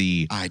have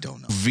the I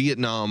don't know.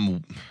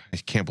 Vietnam. I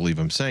can't believe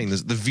I'm saying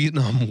this. The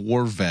Vietnam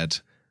War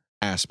vet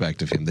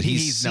aspect of him that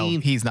he's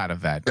seen. He's not a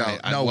vet. No,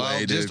 no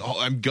way, dude.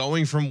 I'm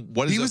going from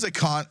what is He was a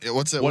con.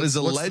 What's it? what is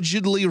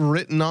allegedly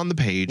written on the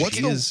page.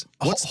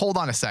 Hold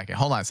on a second.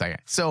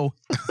 So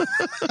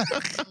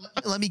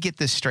let me get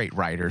this straight,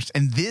 writers.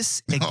 And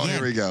this again,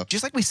 here we go.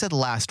 Just like we said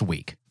last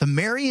week, the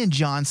Mary and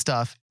John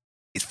stuff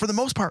is for the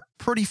most part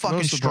pretty fucking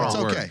Most of the It's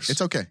strong. part okay. works.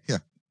 It's okay. Yeah.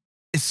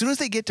 As soon as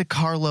they get to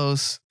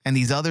Carlos and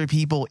these other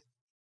people,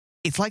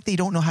 it's like they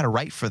don't know how to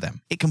write for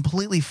them. It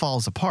completely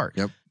falls apart.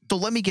 Yep. So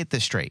let me get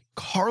this straight.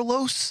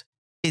 Carlos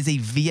is a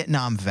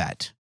Vietnam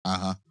vet.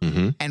 Uh-huh.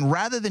 Mm-hmm. And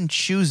rather than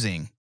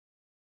choosing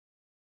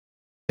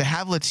to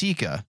have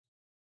Latika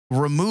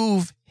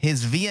remove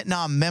his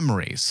Vietnam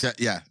memories,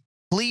 Yeah.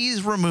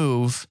 please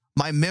remove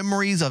my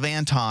memories of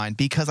Anton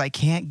because I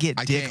can't get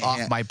I dick can't off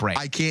ha- my brain.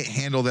 I can't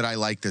handle that I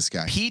like this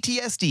guy.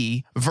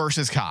 PTSD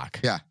versus cock.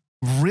 Yeah.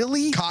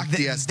 Really? Cock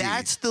DSD.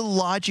 That's the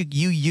logic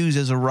you use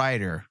as a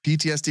writer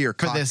PTSD or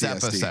for cock this DSD.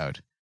 episode.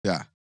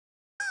 Yeah.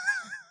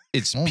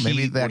 It's Well,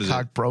 maybe that what is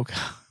cock it? broke.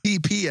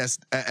 PPS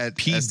at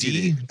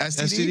PD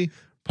STD.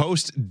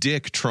 post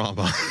dick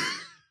trauma.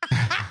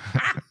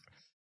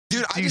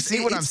 Dude, Do you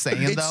see what I'm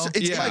saying, though?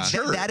 It's Yeah.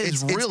 immature. That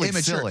is It's really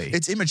immature. silly.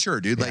 It's immature,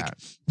 dude. Yeah.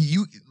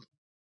 Like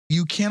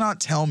you cannot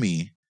tell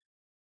me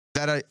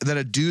that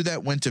a dude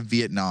that went to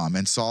Vietnam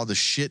and saw the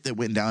shit that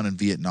went down in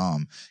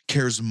Vietnam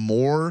cares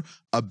more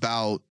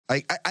about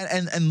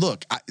and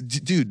look,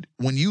 dude,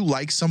 when you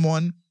like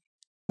someone,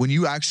 when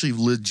you actually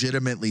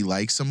legitimately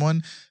like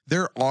someone,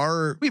 there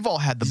are We've all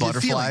had the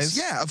butterflies. feelings.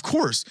 Yeah, of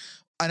course.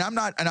 And I'm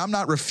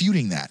not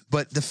refuting that.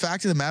 But the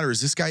fact of the matter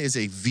is this guy is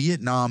a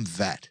Vietnam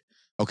vet.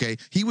 Okay.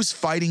 He was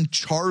fighting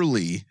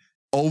Charlie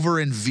over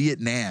in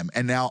Vietnam.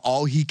 And now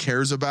all he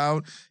cares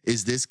about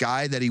is this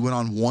guy that he went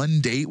on one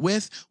date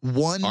with.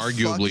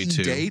 Arguably fucking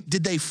two. date.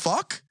 Did they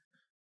fuck?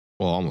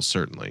 Well, almost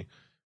certainly.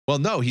 Well,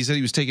 no, he said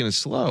he was taking it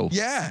slow.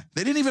 Yeah.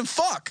 They didn't even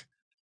fuck.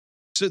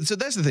 So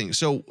that's the thing.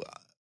 So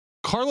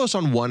Carlos,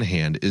 on one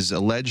hand, is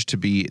alleged to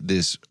be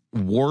this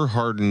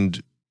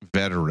war-hardened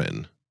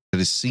veteran that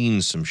has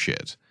seen some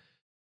shit.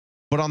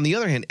 But on the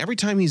other hand, every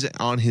time he's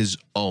on his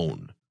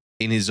own,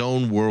 in his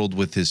own world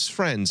with his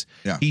friends,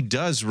 Yeah. he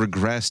does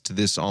regress to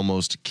this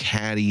almost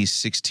catty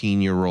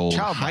 16-year-old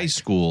Childlike. high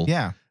school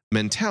Yeah.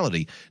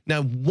 mentality.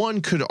 Now,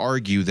 one could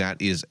argue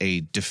that is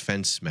a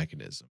defense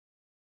mechanism,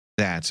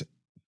 that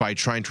by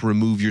trying to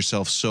remove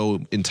yourself so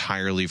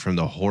entirely from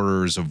the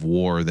horrors of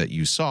war that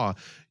you saw,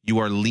 you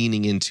are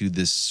leaning into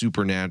this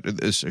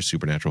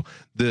supernatural,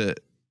 the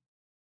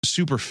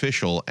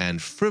superficial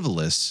and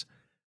frivolous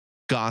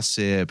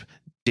gossip,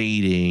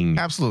 dating,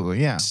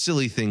 Absolutely, yeah.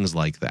 silly things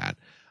like that.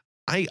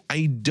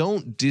 I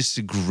don't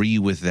disagree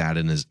with that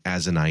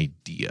as an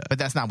idea, But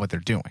that's not what they're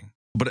doing.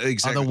 but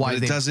exactly, Otherwise,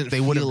 but it doesn't they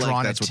would have feel like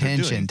drawn that's what they're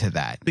doing. attention to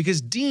that.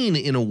 Because Dean,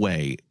 in a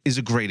way, is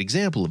a great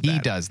example of that. He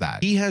does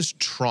that. He has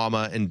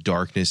trauma and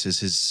darkness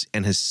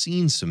and has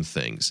seen some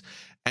things.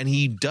 And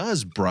he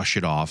does brush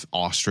it off,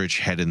 ostrich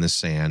head in the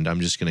sand. I'm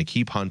just going to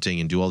keep hunting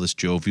and do all this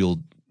jovial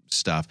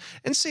stuff.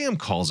 And Sam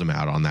calls him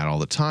out on that all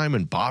the time.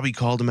 And Bobby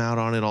called him out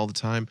on it all the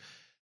time.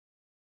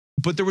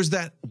 But there was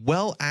that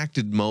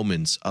well-acted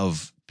moments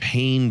of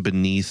pain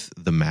beneath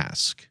the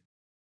mask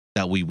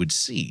that we would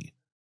see.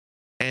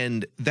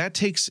 And that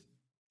takes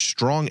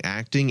strong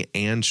acting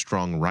and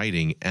strong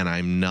writing. And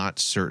I'm not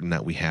certain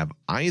that we have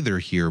either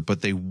here,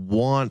 but they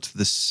want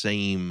the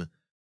same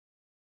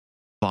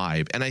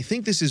vibe. And I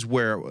think this is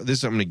where I'm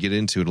going to get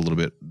into it a little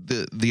bit.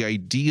 The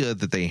idea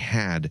that they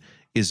had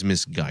is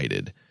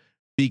misguided,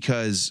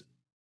 because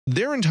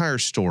their entire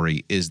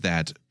story is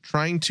that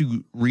trying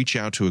to reach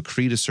out to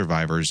Akrita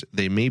survivors,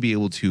 they may be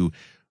able to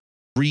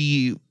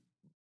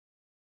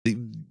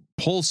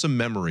pull some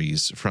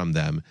memories from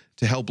them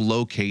to help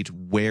locate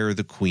where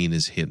the queen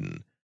is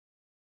hidden.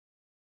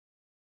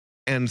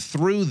 And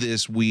through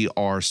this, we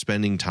are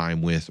spending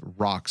time with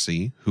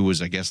Roxy, who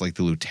is, I guess, like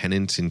the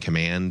lieutenant in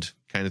command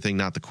kind of thing,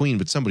 not the queen,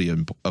 but somebody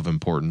of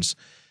importance,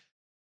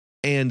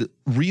 and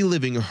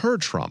reliving her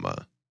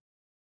trauma,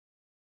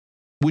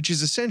 which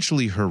is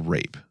essentially her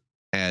rape,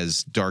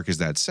 as dark as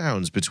that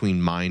sounds,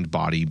 between mind,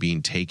 body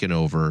being taken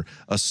over,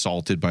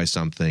 assaulted by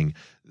something,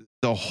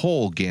 the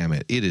whole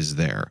gamut. It is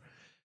there.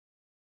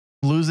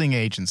 Losing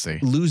agency.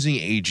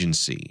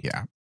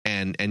 Yeah.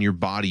 And your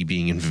body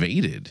being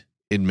invaded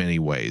in many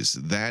ways.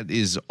 That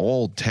is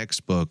all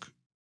textbook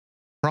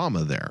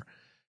trauma there.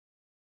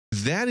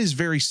 That is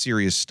very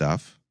serious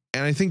stuff.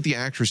 And I think the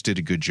actress did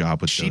a good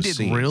job with those scenes.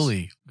 She did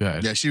really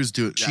good. Yeah, she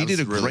did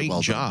a really great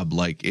well job.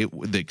 Like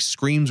the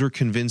screams were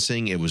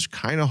convincing. It was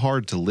kind of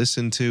hard to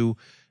listen to.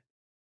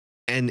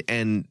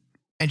 And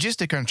just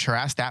to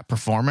contrast that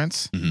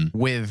performance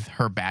with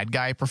her bad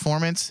guy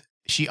performance,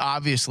 she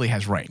obviously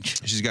has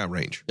range. She's got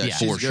range. Yeah,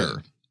 for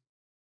sure.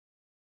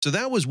 So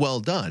that was well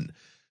done.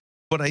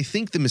 But I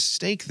think the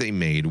mistake they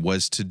made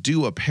was to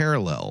do a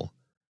parallel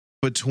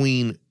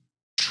between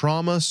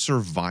trauma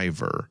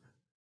survivor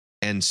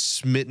and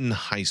smitten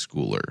high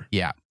schooler.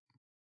 Yeah.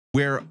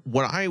 Where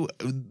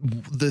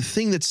the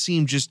thing that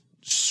seemed just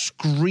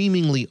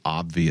screamingly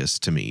obvious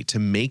to me to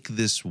make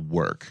this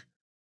work.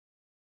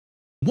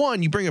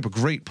 One, you bring up a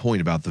great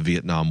point about the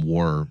Vietnam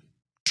War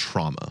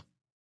trauma.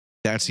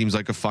 That seems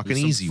like a fucking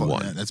easy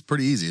one. Yeah, that's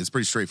pretty easy. It's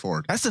pretty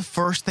straightforward. That's the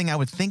first thing I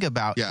would think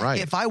about. Yeah. Right.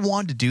 If I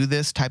wanted to do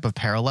this type of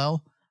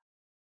parallel,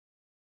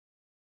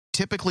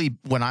 typically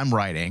when I'm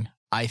writing,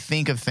 I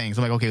think of things.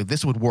 I'm like, okay,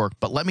 this would work,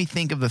 but let me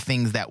think of the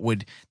things that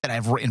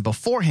I've written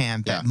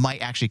beforehand that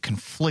might actually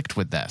conflict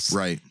with this.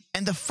 Right.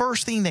 And the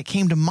first thing that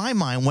came to my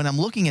mind when I'm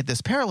looking at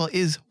this parallel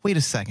is, wait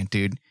a second,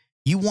 dude.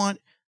 You want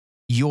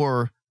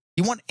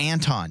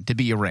Anton to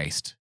be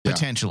erased,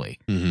 potentially.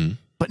 Mm-hmm.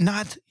 But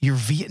not your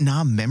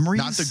Vietnam memories.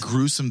 Not the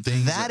gruesome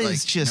things. That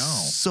is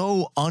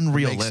so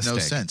unrealistic. Makes no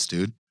sense,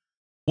 dude.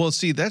 Well,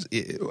 see, that's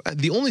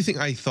the only thing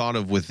I thought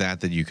of with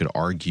that you could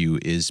argue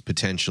is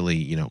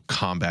potentially,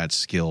 combat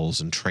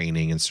skills and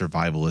training and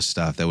survivalist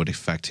stuff that would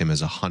affect him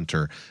as a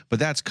hunter. But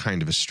that's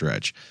kind of a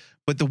stretch.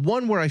 But the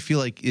one where I feel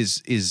like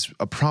is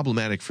a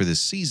problematic for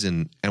this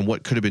season, and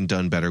what could have been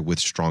done better with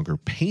stronger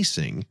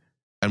pacing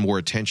and more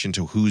attention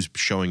to who's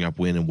showing up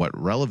when and what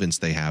relevance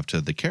they have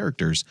to the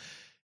characters,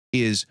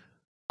 is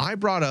I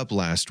brought up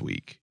last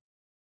week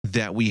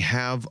that we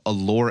have a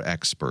lore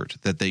expert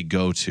that they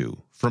go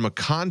to from a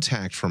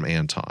contact from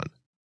Anton,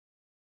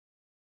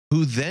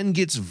 who then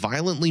gets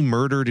violently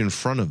murdered in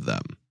front of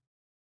them,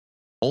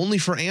 only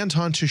for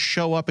Anton to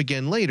show up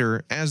again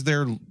later as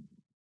their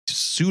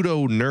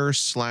pseudo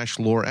nurse /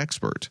 lore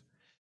expert.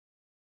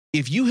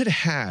 If you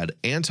had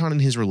Anton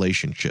and his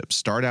relationship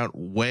start out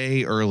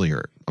way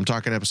earlier, I'm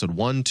talking episode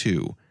 1,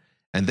 2,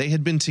 and they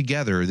had been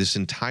together this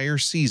entire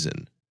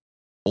season,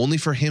 only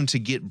for him to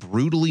get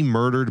brutally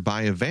murdered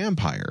by a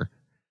vampire,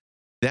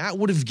 that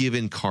would have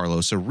given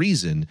Carlos a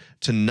reason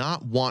to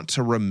not want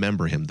to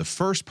remember him. The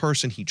first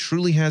person he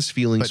truly has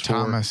feelings But for.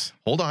 Thomas.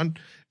 Hold on.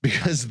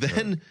 Because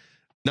then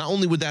not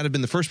only would that have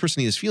been the first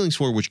person he has feelings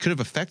for, which could have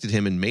affected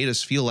him and made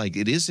us feel like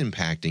it is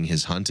impacting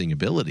his hunting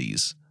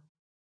abilities,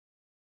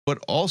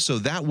 but also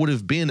that would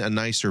have been a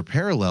nicer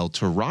parallel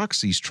to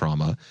Roxy's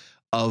trauma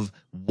of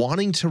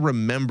wanting to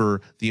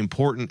remember the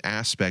important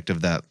aspect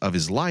of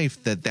his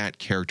life that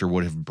character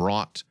would have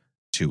brought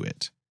to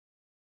it,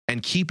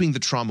 and keeping the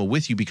trauma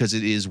with you because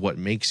it is what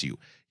makes you.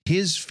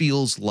 His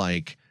feels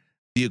like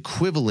the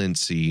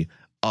equivalency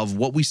of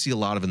what we see a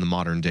lot of in the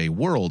modern day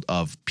world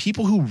of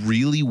people who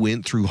really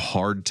went through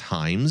hard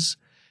times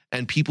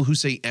and people who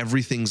say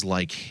everything's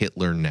like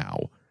Hitler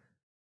now.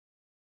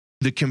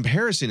 the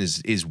comparison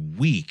is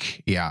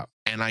weak. Yeah.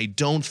 And I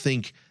don't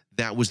think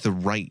that was the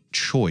right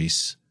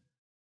choice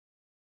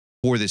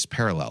for this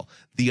parallel.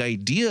 The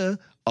idea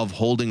of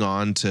holding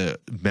on to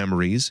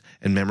memories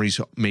and memories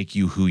make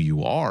you who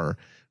you are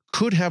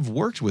could have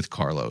worked with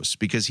Carlos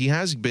because he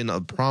has been a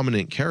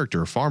prominent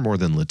character far more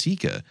than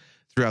Latika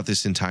throughout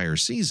this entire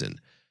season.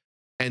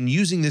 And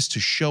using this to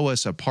show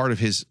us a part of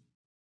his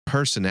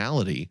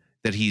personality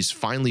that he's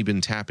finally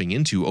been tapping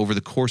into over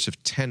the course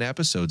of 10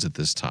 episodes at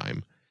this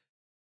time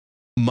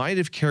might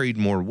have carried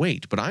more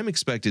weight. But I'm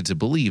expected to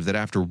believe that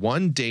after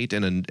one date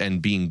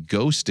and being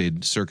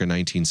ghosted circa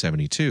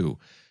 1972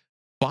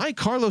 by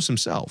Carlos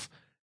himself,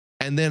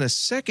 and then a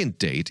second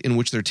date in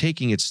which they're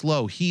taking it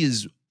slow, he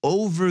is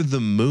over the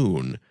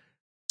moon,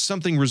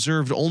 something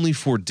reserved only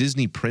for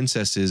Disney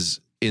princesses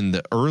in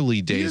the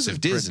early days of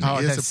Disney.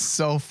 Oh, that's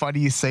so funny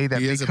you say that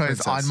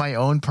because on my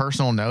own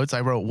personal notes,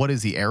 I wrote, what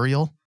is the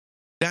Ariel?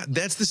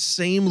 That's the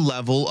same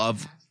level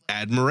of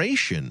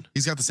admiration.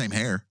 He's got the same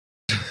hair.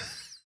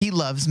 He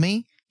loves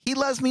me. He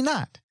loves me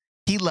not.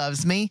 He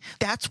loves me.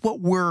 That's what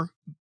we're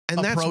and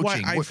approaching.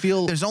 That's why I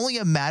feel there's only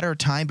a matter of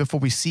time before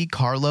we see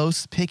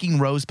Carlos picking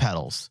rose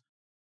petals.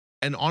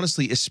 And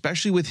honestly,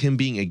 especially with him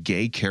being a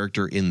gay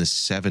character in the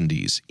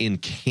 70s in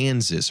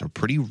Kansas, a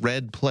pretty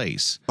red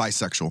place.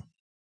 Bisexual.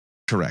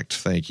 Correct.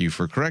 Thank you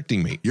for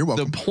correcting me. You're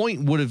welcome. The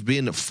point would have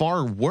been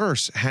far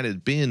worse had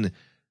it been,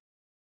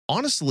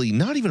 honestly,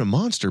 not even a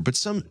monster, but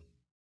some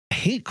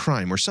hate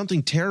crime or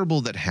something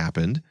terrible that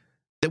happened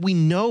that we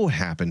know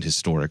happened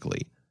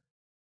historically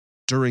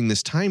during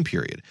this time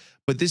period.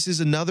 But this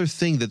is another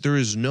thing that there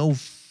is no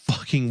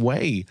fucking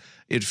way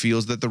it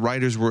feels that the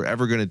writers were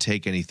ever going to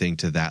take anything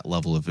to that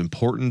level of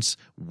importance,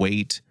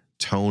 weight,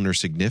 tone, or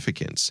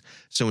significance.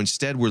 So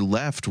instead, we're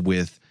left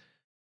with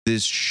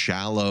this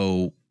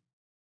shallow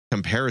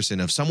comparison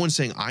of someone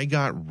saying, I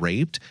got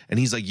raped, and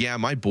he's like, yeah,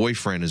 my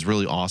boyfriend is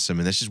really awesome,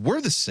 and that's just,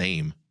 we're the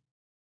same.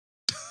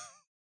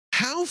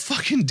 How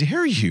fucking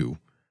dare you?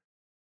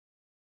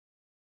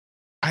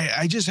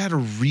 I just had a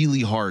really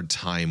hard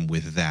time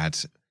with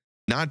that,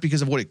 not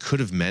because of what it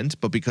could have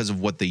meant, but because of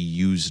what they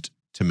used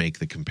to make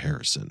the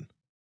comparison.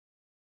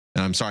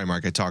 And I'm sorry,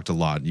 Mark, I talked a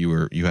lot.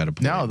 You had a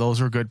point. No, those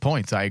were good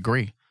points. I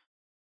agree.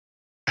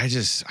 I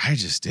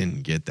just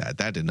didn't get that.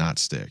 That did not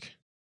stick.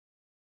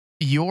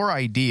 Your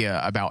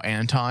idea about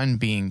Anton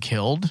being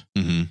killed,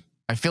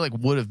 I feel like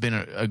would have been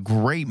a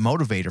great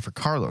motivator for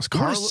Carlos.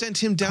 Carlos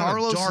sent him down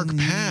Carlos a dark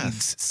needs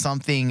path.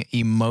 Something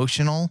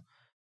emotional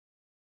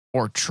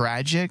or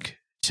tragic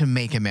to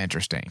make him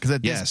interesting. Because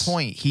at this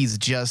point, he's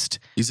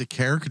a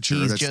caricature.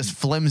 He's just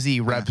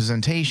flimsy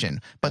representation.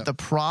 But the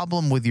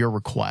problem with your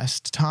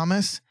request,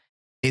 Thomas,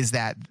 is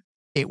that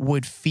it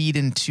would feed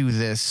into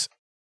this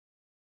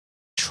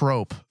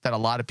trope that a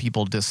lot of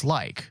people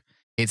dislike.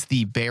 It's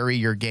the bury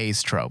your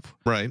gays trope.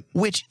 Right.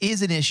 Which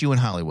is an issue in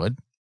Hollywood.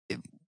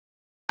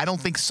 I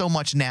don't think so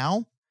much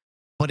now,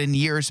 but in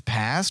years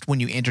past, when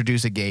you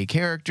introduce a gay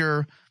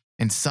character,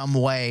 in some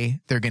way,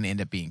 they're going to end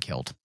up being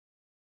killed.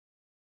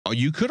 Oh,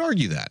 you could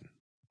argue that.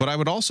 But I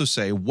would also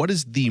say, what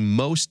is the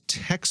most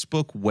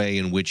textbook way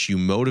in which you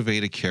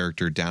motivate a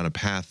character down a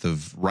path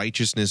of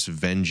righteousness,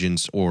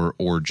 vengeance, or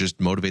just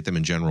motivate them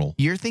in general?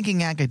 You're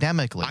thinking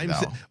academically,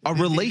 though. A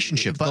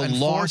relationship, but the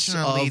loss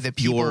unfortunately, of the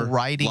people your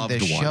writing loved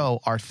the one. show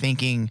are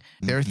thinking,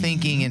 they're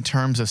thinking in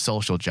terms of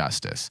social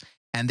justice.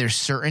 And there's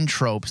certain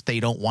tropes they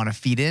don't want to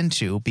feed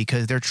into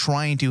because they're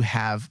trying to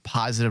have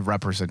positive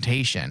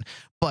representation.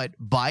 But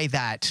by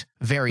that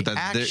very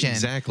action,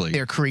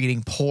 they're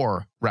creating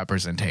poor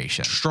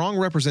representation. Strong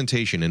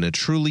representation in a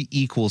truly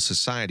equal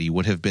society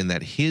would have been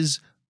that his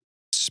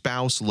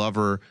spouse,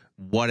 lover,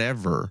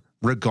 whatever,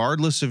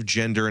 regardless of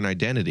gender and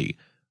identity,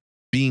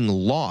 being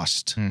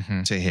lost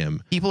to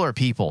him. People are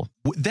people.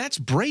 That's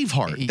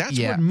Braveheart. That's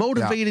what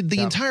motivated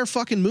the entire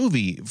fucking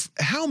movie.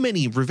 How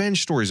many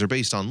revenge stories are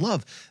based on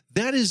love?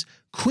 That is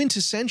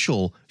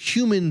quintessential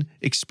human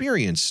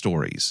experience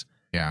stories.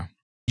 Yeah.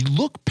 You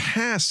look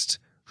past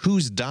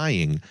who's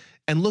dying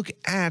and look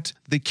at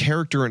the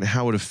character and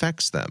how it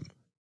affects them.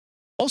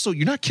 Also,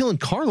 you're not killing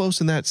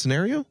Carlos in that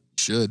scenario.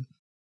 Should.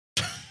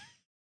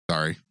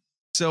 Sorry.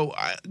 So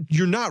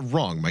you're not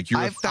wrong, Mike. You're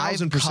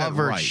 1,000%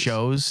 covered right.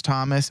 Shows,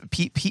 Thomas.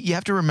 You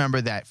have to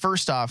remember that,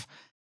 first off,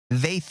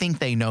 they think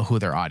they know who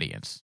their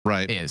audience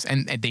is,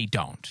 and they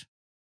don't.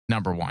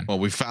 Number one. Well,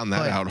 we found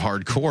that out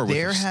hardcore.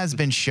 There has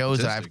been shows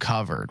that I've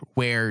covered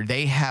where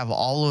they have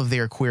all of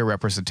their queer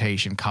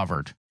representation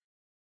covered.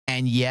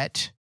 And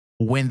yet,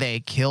 when they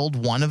killed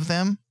one of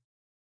them,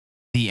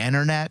 the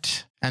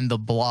internet and the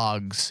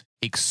blogs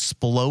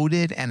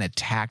exploded and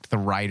attacked the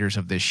writers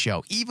of this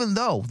show, even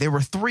though there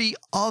were 3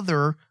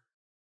 other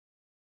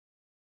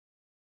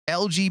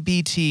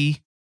LGBTQ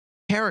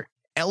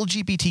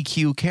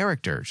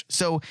characters.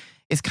 So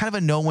it's kind of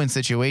a no-win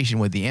situation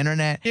with the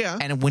internet. Yeah.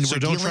 And when we're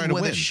dealing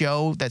with a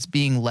show that's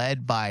being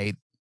led by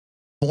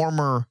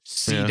former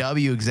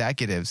CW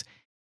executives,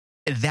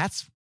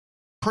 that's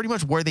pretty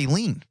much where they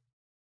lean.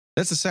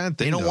 That's the sad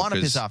thing. They don't though, want to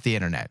 'cause piss off the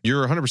internet.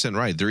 You're 100%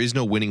 right. There is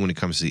no winning when it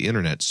comes to the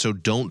internet. So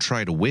don't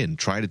try to win.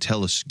 Try to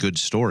tell a good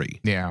story.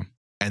 Yeah.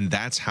 And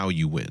that's how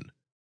you win.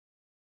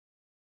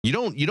 You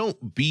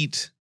don't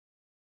beat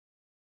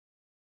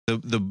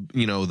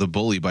the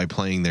bully by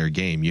playing their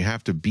game. You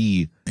have to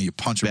be And you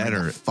punch him in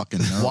better. the fucking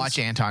nose. Watch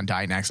Anton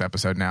die next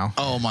episode now.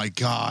 Oh my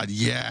God.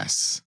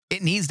 Yes.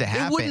 It needs to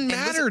happen. It wouldn't And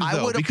matter listen, I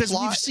though would because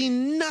applaud- we've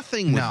seen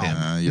nothing with No,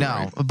 him. You're no,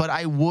 right. but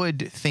I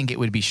would think it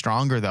would be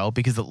stronger though,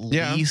 because at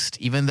Yeah. least,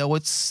 even though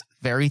it's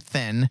very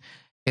thin,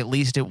 at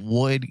least it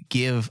would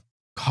give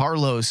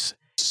Carlos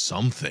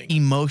Something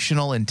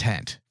emotional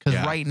intent. Because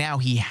Yeah. right now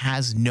he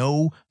has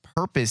no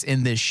purpose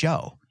in this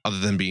show. other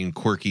than being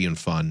quirky and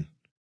fun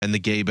and the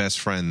gay best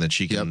friend that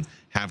she can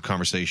have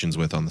conversations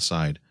with on the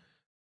side.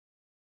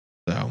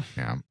 So,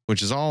 Yeah,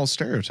 which is all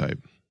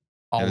stereotype.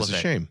 all and of it's a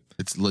it. shame.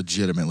 It's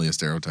legitimately a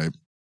stereotype.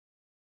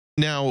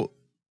 Now,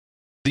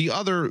 the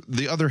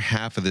other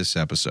half of this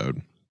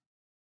episode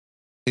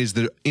is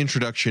the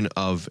introduction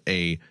of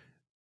a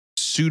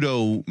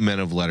pseudo Men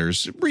of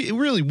Letters. It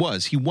really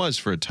was. He was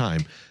for a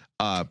time.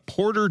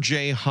 Porter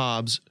J.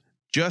 Hobbs.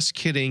 Just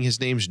kidding. His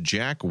name's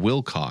Jack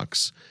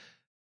Wilcox.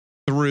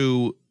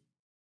 Through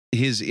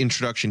his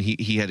introduction,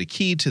 he had a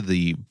key to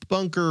the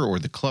bunker or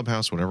the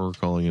clubhouse, whatever we're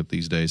calling it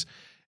these days,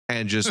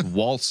 and just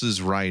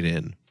waltzes right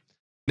in.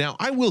 Now,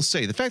 I will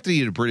say the fact that he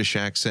had a British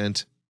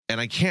accent,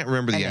 and I can't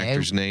remember the Hello.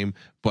 actor's name,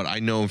 but I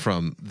know him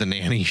from the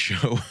Nanny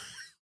show.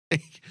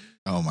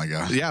 Oh my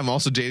God. Yeah, I'm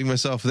also dating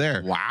myself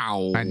there.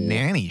 Wow. A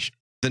nanny.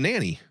 The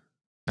Nanny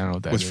I don't know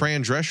what that with is.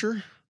 Fran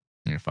Drescher.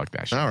 Yeah, fuck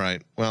that shit. All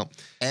right. Well,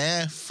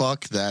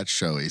 Fuck that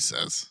show, he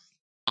says.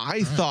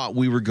 I thought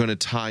we were going to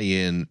tie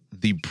in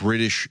the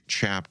British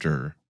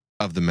chapter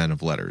of the Men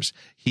of Letters.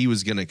 He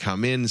was going to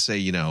come in and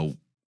say,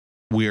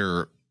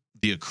 we're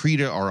the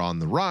Akrita are on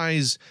the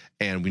rise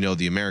and we know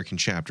the American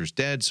chapter's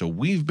dead. So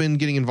we've been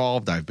getting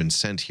involved. I've been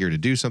sent here to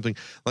do something.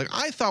 Like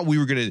I thought we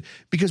were going to,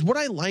 because what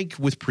I like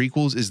with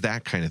prequels is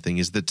that kind of thing,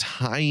 is the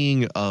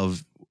tying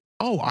of,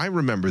 oh, I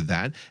remember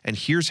that. And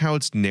here's how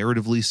it's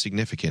narratively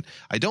significant.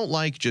 I don't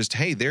like just,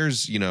 hey,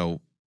 there's,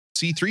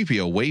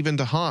 C-3PO waving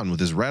to Han with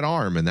his red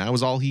arm. And that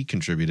was all he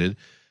contributed.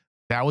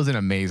 That was an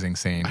amazing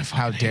scene. I fucking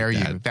How dare hate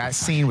you? that. I That fucking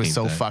scene was hate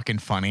so that. fucking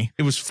funny.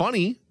 It was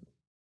funny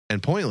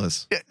and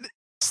pointless.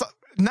 So,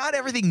 not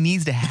everything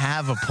needs to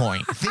have a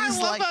point. Things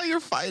like how you're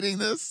fighting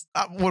this.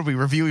 what are we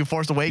reviewing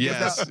Force Awakens?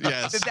 Yes, now?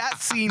 yes.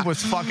 That scene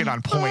was fucking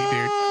on point,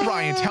 dude.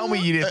 Ryan, tell me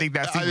you didn't think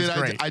that scene was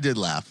great. I did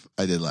laugh.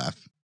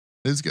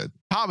 It was good.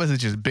 Thomas is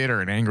just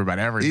bitter and angry about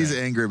everything. He's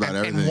angry about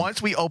everything. And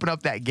once we open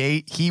up that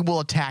gate, he will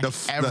attack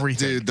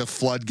everything. Dude, the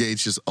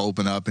floodgates just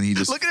open up and he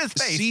just Look at his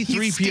face. He's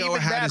Steven C-3PO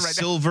had a Mad right now.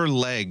 silver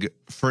leg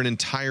for an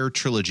entire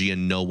trilogy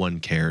and no one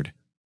cared.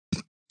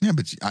 Yeah,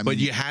 but I mean, But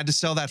you had to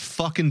sell that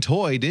fucking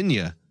toy, didn't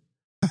you?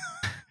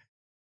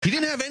 He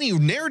didn't have any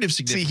narrative See,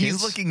 significance.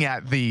 he's looking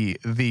at the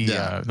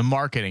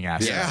marketing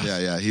aspect.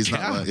 yeah. He's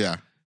not. Yeah.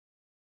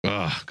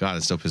 Oh, God,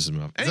 it still pisses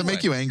me off. Does that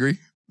make you angry?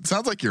 It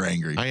sounds like you're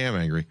angry. I am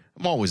angry.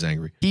 I'm always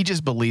angry. He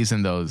just believes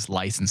in those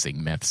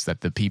licensing myths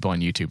that the people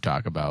on YouTube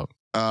talk about.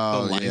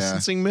 Oh, the yeah.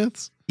 licensing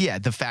myths? Yeah,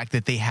 the fact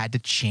that they had to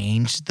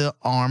change the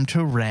arm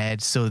to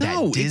red so that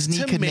No, it's Disney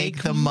to could make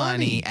make the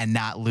money. money and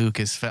not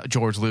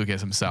George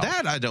Lucas himself.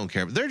 That I don't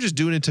care. They're just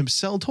doing it to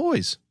sell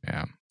toys.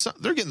 Yeah, So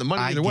they're getting the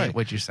money I either get way.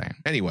 what you're saying.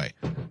 Anyway,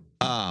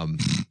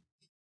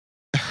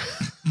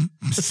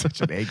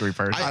 Such an angry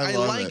person.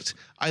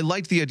 I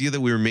liked the idea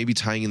that we were maybe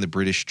tying in the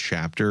British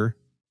chapter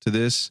to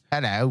this.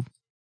 Hello.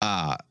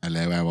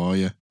 Hello, how are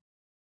you?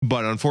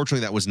 But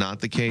unfortunately, that was not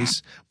the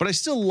case. But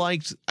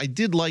I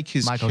did like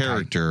his Michael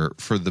character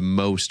for the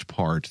most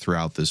part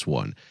throughout this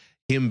one.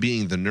 Him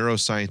being the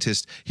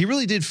neuroscientist, he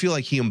really did feel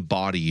like he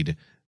embodied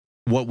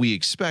what we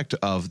expect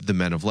of the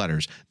Men of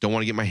Letters. Don't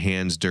want to get my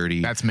hands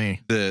dirty. That's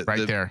me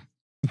right there.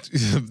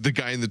 The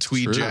guy in the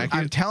tweed True. jacket.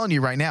 I'm telling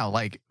you right now,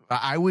 like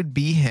I would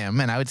be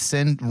him and I would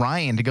send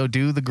Ryan to go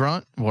do the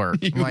grunt work.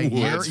 You Like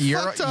would.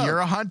 you're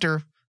a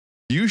hunter.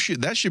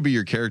 That should be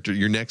your character,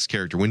 your next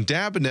character. When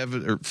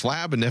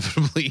Flab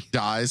inevitably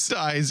dies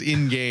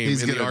in game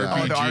He's in the gonna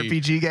RPG, die. Oh, the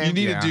RPG game? you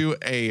need Yeah. to do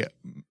a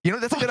You know,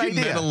 that's a good fucking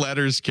idea. Men of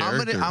Letters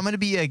character. I'm gonna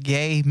be a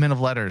gay Men of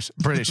Letters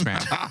British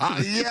man.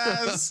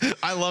 Yes.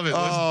 I love it.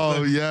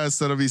 Oh, yes.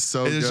 That'll be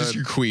so It's good. just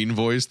your queen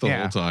voice the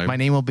whole time. My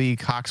name will be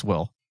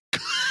Coxwill.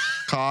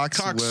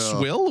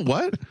 Coxwill?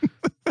 What?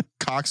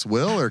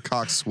 Coxwill or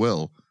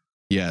Coxswill?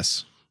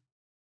 Yes.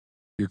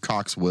 Your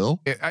Coxwill?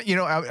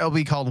 It'll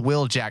be called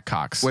Will Jack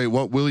Cox. Wait,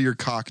 what will your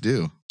cock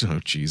do? Oh,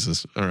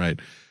 Jesus. All right.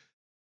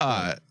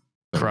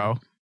 Crow.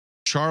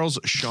 Charles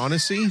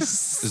Shaughnessy.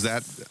 Is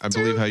that, I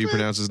believe, how you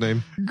pronounce his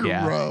name?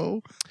 Yeah.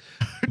 Grow.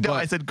 No,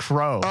 I said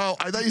Crow. Oh,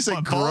 I thought you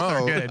said Both are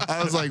grow. good.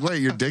 I was like,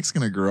 wait, your dick's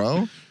going to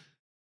grow?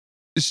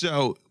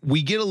 So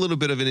we get a little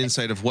bit of an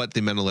insight of what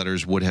the Men of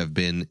Letters would have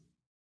been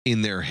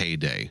in their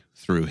heyday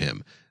through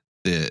him.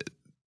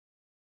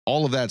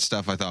 All of that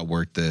stuff I thought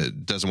worked. The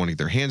doesn't want to get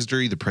their hands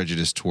dirty, the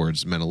prejudice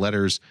towards Men of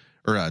Letters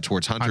or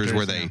towards hunters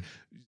where they,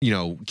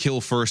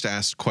 kill first,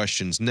 ask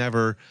questions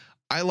never.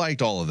 I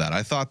liked all of that.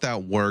 I thought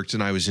that worked,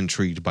 and I was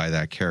intrigued by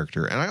that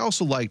character. And I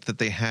also liked that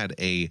they had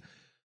a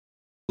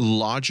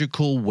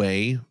logical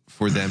way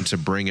for them to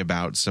bring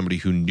about somebody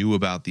who knew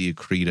about the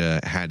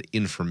Akrita, had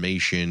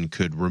information,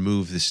 could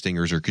remove the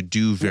stingers, or could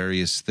do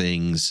various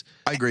things.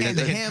 I agree. And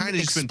They had him kinda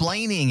just been-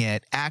 explaining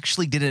it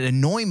actually didn't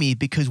annoy me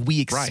because we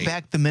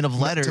expect the Men of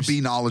Letters to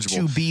be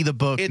knowledgeable. to be the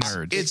book It's,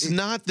 nerds. it's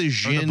not the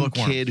Jin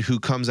bookworm. kid who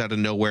comes out of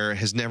nowhere,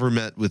 has never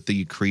met with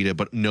the Akrita,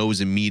 but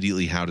knows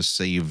immediately how to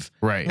save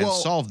Right. and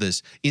Well- solve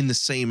this in the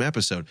same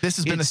episode. This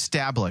has been It's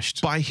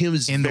established. by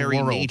his in the very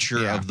world,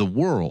 nature yeah. of the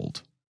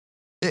world.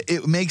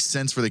 It makes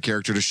sense for the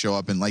character to show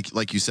up, and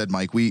like you said,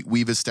 Mike,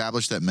 we've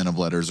established that Men of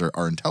Letters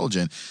are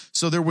intelligent,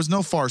 so there was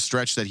no far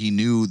stretch that he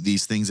knew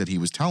these things that he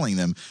was telling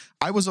them.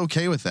 I was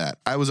okay with that.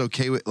 I was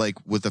okay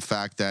with the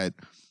fact that,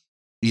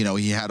 you know,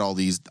 he had all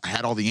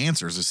the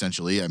answers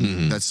essentially. I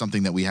mean, that's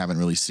something that we haven't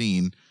really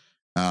seen.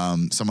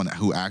 Someone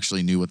who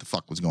actually knew what the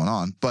fuck was going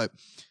on, but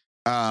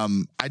I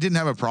didn't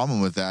have a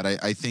problem with that.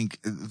 I think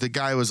the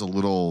guy was a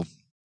little.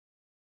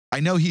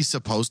 I know he's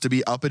supposed to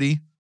be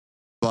uppity.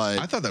 But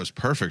I thought that was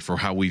perfect for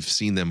how we've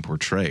seen them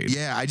portrayed.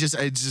 yeah, I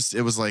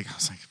was like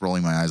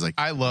rolling my eyes like,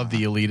 I love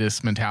the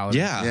elitist mentality.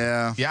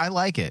 Yeah. yeah, I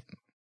like it.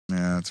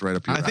 it's right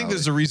up your I think alley.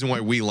 there's a reason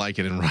why we like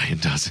it and Ryan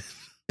doesn't.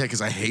 Yeah,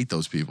 because I hate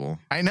those people.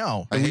 I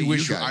know. I hate you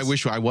guys. I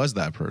wish I was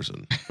that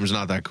person. I was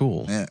not that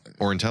cool Yeah.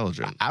 or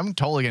intelligent. I'm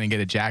totally going to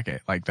get a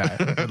jacket like that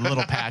with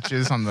little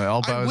patches on the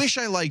elbows. I wish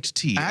I liked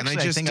tea, Actually,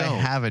 and I just think don't. I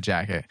have a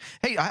jacket.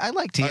 Hey, I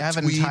like tea. A I have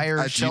an tweed- entire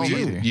a shelf.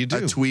 tweed- of tea. You do.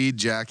 A tweed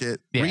jacket.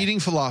 Yeah. Reading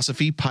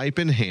philosophy, pipe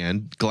in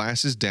hand,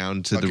 glasses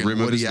down to the Fucking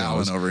rim of his Woody Allen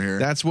nose. over here.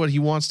 That's what he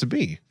wants to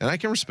be, and I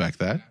can respect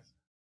that.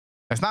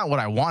 That's not what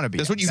I want to be.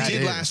 That's what you That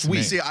did is last me.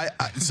 week. See,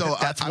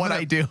 That's I'm what gonna-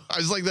 I do. I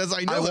was like, "That's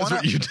I know I that's want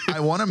what you do." to. I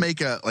want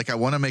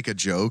to make a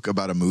joke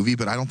about a movie,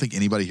 but I don't think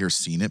anybody here's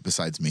seen it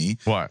besides me.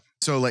 What?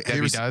 So like,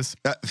 Debbie you does?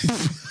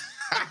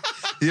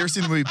 you ever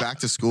seen the movie Back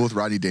to School with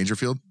Rodney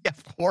Dangerfield? Yeah,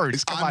 of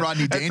course. Come I'm on.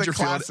 Rodney That's a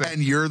Dangerfield, classic.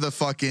 and you're the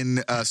fucking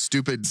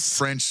stupid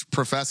French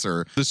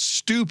professor. The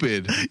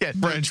stupid Yeah.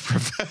 French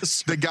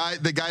professor. The guy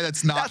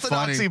that's not That's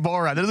funny. an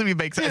oxymoron. That doesn't even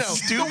make You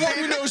sense. know, the one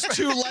who knows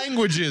 2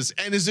 languages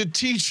and is a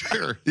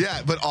teacher.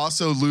 Yeah, but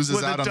also loses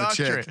With a out on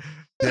doctorate. the chick.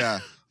 Yeah,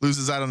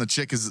 loses out on the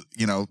chick is,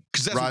 you know,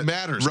 'Cause that's what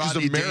matters, 'cause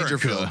Rodney America.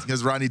 Dangerfield,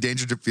 because Rodney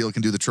Dangerfield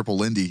can do the triple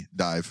Lindy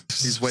dive.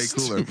 He's way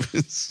cooler.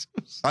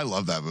 I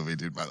love that movie,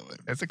 dude. By the way,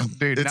 It's a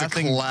dude. It's a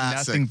nothing,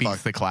 classic nothing beats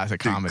fuck- the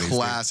classic Dude, comedy.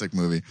 classic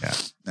movie. Yeah.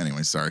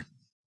 Anyway, sorry.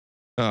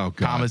 Oh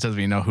God. Thomas doesn't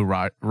even know who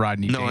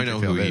Rodney No, I know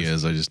who Dangerfield he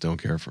is. I just don't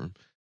care for him.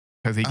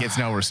 because he gets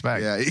no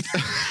respect. Yeah.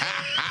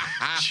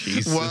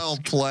 Jesus. Well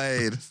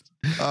played.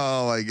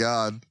 Oh my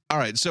God. All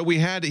right, so we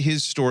had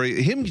his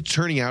story. Him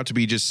turning out to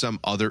be just some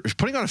other,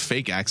 putting on a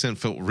fake accent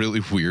felt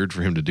really weird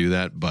for him to do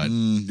that. But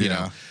you yeah.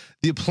 know,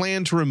 the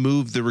plan to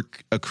remove the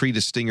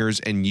Akrita stingers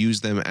and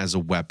use them as a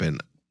weapon.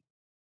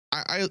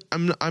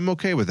 I'm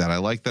okay with that. I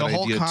like that The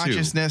whole idea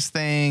consciousness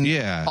thing.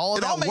 Yeah. all of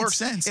It that all made works.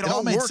 sense. It It all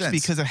all made works sense.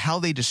 because of how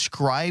they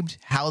described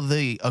how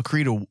the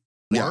Akrita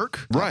Yeah.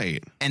 work. too.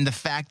 Right. And the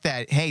fact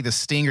that, hey, the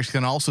stingers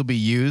can also be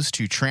used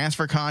to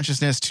transfer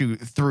consciousness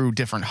through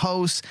different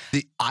hosts.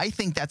 I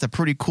think that's a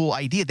pretty cool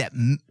idea that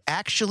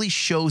actually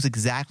shows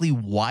exactly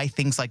why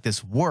things like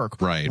this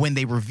work Right. when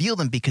they reveal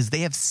them, because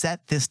they have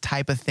set this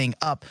type of thing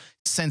up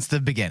since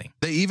the beginning.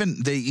 They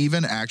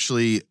even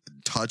actually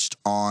touched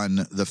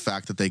on the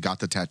fact that they got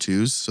the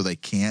tattoos, so they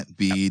can't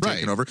be Right.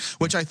 taken over,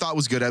 which I thought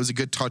was good. That was a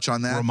good touch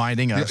on that.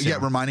 Reminding us. Yeah,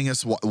 reminding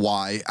us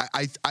why.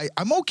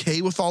 I'm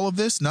okay with all of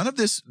this. None of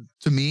this,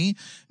 to me,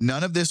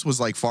 was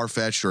like far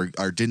fetched or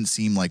didn't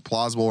seem like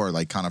plausible or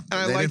like kind of. And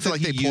I They like didn't feel that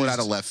like they he pulled it out used-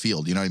 of left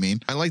field. You know what I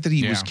mean? I like that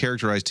he was Yeah.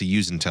 characterized to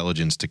use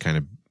intelligence to kind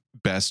of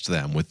best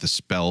them with the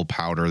spell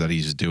powder that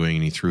he's doing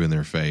and he threw in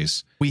their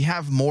face. We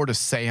have more to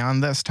say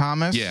on this,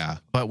 Thomas. Yeah.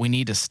 But we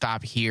need to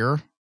stop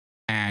here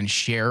and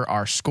share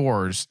our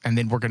scores. And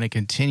then we're going to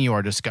continue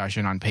our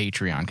discussion on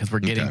Patreon because we're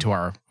getting Okay.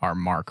 to our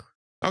mark.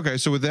 Okay,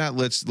 so with that,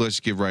 let's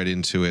get right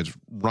into it.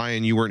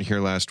 Ryan, you weren't here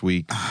last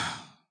week.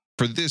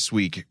 For this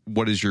week,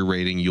 what is your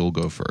rating? You'll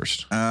go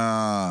first.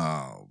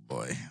 Oh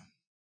boy.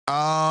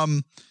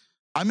 I'm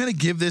gonna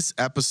give this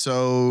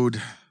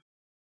episode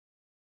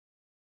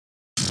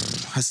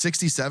a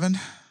 67.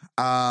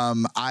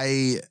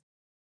 I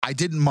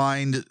didn't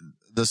mind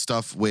the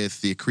stuff with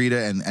the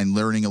Akrita and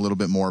learning a little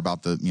bit more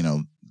about the, you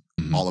know,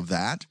 Mhm. all of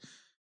that.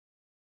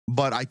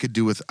 But I could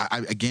do with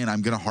again,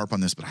 I'm gonna harp on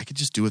this, but I could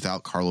just do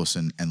without Carlos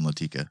and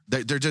Latika.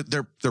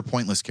 They're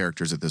pointless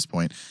characters at this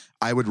point.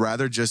 I would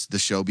rather just the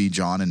show be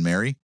John and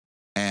Mary,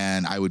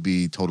 and I would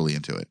be totally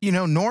into it. You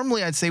know,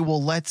 normally I'd say,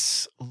 well,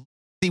 let's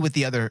see what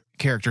the other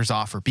characters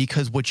offer,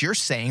 because what you're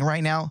saying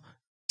right now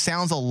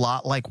sounds a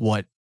lot like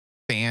what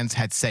fans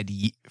had said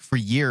for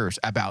years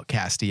about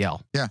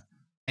Castiel. Yeah.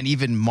 And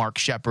even Mark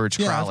Shepard's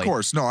Yeah, Crowley. of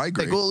course. No, I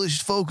agree. Like, well, let's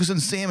just focus on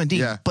Sam and Dean.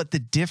 Yeah. But the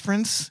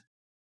difference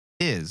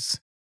is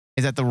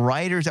that the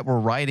writers that were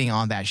writing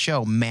on that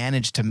show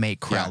managed to make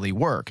Crowley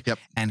work. Yep.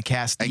 And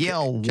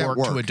Castiel And can't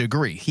worked to a work.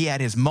 degree. He had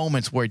his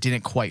moments where it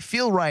didn't quite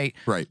feel right,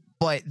 Right.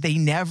 but they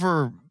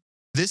never.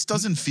 This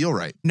doesn't feel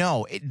right.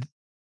 No,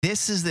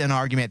 this is an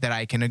argument that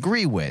I can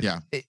agree with. Yeah.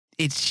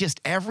 It's just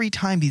every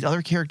time these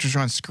other characters are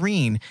on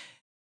screen,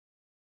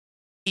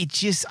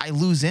 I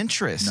lose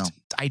interest. No.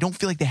 I don't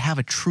feel like they have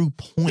a true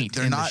point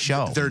in the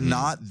show. They're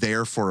not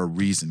there for a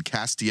reason.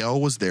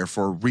 Castiel was there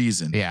for a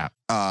reason. Yeah.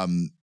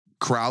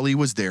 Crowley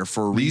was there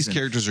for a These reason.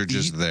 characters are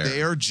just there.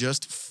 They are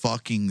just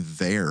fucking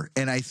there.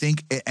 And I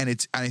think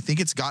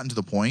it's gotten to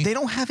the point. They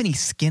don't have any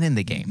skin in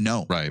the game.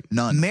 No. Right.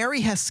 None.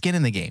 Mary has skin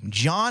in the game.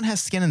 John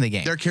has skin in the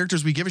game. They're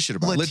characters we give a shit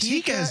about.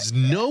 Latika- Latika has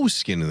no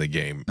skin in the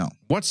game. No.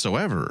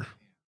 Whatsoever.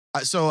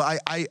 So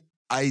I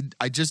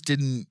just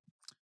didn't.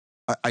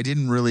 I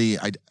didn't really.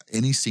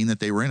 Any scene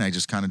that they were in, I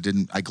just kind of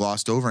didn't. I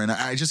glossed over, and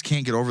I just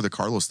can't get over the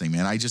Carlos thing,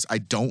 man. I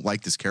don't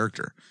like this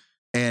character,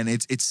 and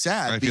it's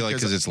sad. I feel like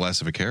because it's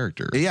less of a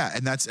character. Yeah,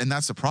 and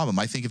that's the problem.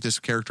 I think if this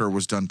character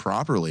was done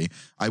properly,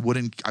 I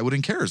wouldn't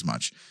care as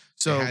much.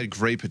 So It had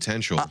great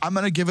potential. I'm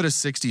gonna give it a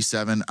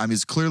 67. I mean,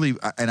 it's clearly,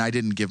 and I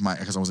didn't give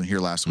because I wasn't here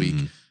last week,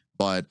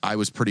 but I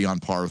was pretty on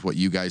par with what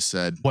you guys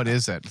said. What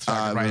is it? So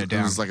I can write it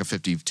down. It was like a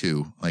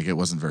 52. Like it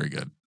wasn't very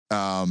good.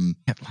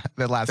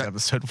 That last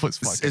episode was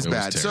fucking. It's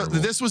bad. So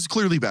terrible. this was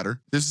clearly better.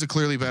 This is a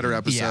clearly better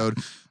episode.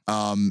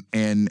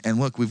 And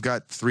look, we've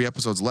got 3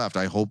 episodes left.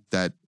 I hope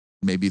that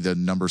maybe the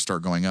numbers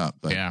start going up,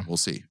 but we'll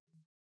see.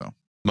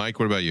 Mike,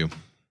 what about you?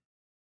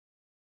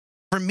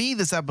 For me,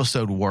 this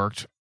episode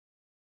worked.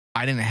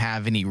 I didn't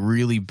have any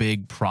really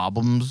big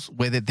problems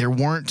with it. There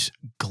weren't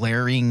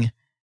glaring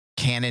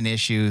canon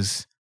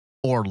issues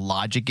or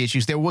logic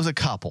issues. There was a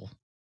couple,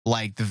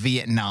 like the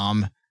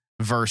Vietnam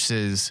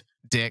versus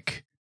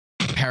Dick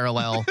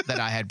parallel that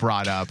I had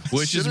brought up.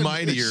 Which is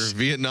mightier,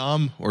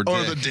 Vietnam or Dick?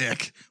 Or the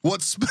Dick.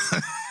 What's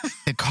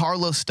The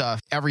Carlos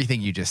stuff,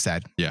 everything you just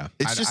said. Yeah.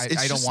 it's just I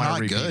don't just wanna not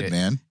repeat good, it.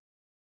 man.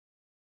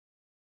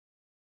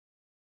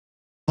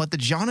 But the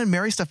John and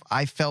Mary stuff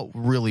I felt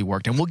really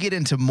worked. And we'll get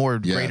into more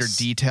greater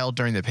detail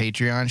during the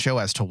Patreon show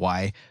as to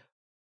why.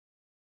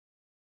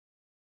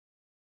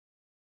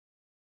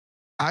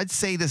 I'd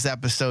say this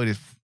episode is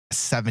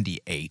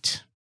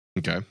 78.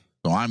 Okay.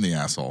 So I'm the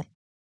asshole.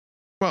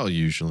 Well,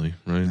 usually,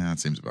 right? Yeah, that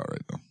seems about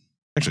right though.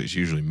 Actually, it's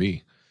usually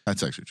me.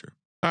 That's actually true.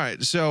 All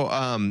right,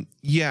 so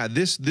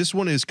this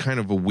one is kind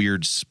of a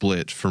weird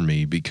split for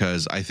me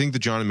because I think the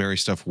John and Mary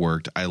stuff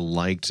worked. I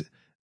liked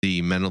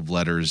the Men of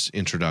Letters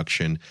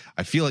introduction.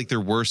 I feel like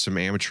there were some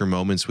amateur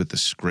moments with the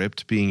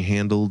script being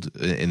handled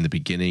in the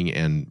beginning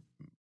and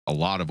a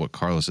lot of what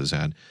Carlos has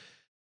had.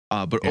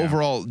 But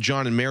overall,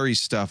 John and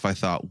Mary's stuff I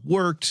thought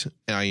worked.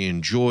 I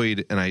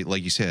enjoyed, and I,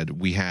 like you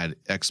said, we had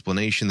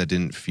explanation that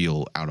didn't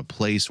feel out of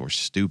place or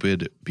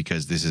stupid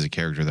because this is a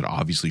character that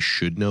obviously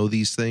should know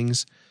these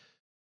things.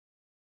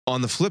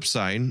 On the flip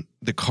side,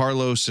 the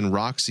Carlos and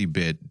Roxy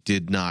bit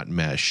did not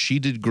mesh. She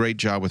did a great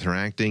job with her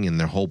acting, and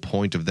the whole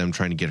point of them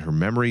trying to get her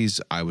memories,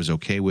 I was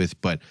okay with.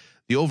 But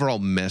the overall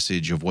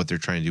message of what they're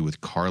trying to do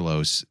with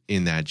Carlos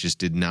in that just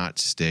did not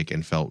stick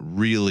and felt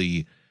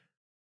really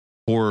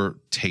poor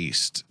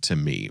taste to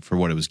me for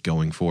what it was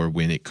going for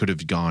when it could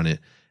have gone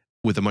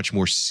with a much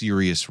more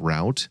serious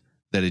route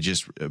that it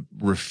just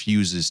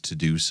refuses to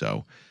do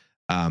so.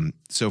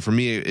 So for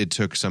me, it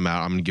took some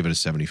out. I'm going to give it a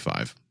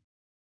 75.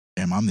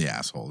 Damn, I'm the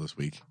asshole this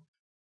week.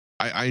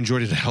 I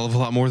enjoyed it a hell of a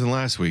lot more than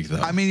last week,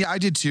 though. I mean, I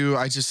did too.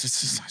 It's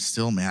just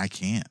still, man, I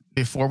can't.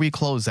 Before we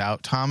close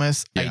out,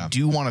 Thomas, I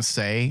do want to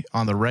say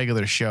on the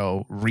regular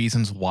show,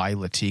 reasons why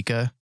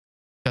Latika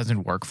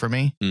doesn't work for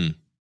me.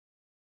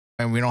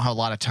 And we don't have a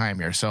lot of time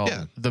here. So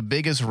the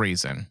biggest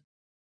reason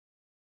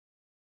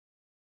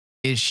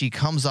is she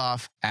comes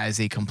off as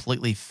a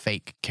completely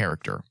fake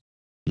character.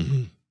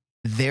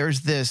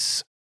 There's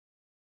this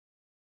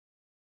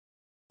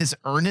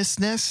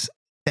earnestness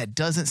that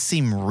doesn't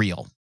seem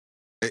real.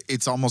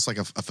 It's almost like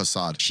a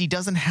facade. She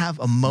doesn't have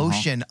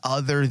emotion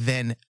other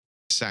than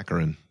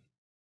saccharine.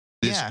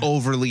 This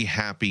overly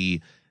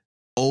happy,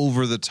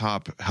 over the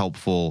top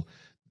helpful.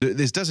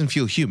 This doesn't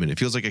feel human. It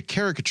feels like a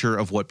caricature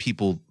of what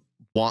people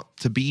want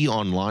to be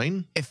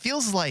online. It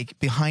feels like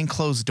behind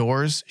closed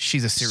doors,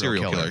 she's a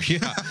serial killer. Yeah,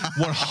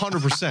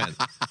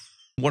 100%.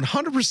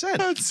 100%.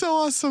 That's so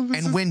awesome.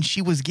 And when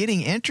she was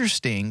getting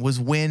interesting was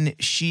when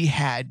she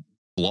had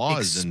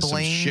flaws and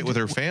some shit with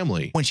her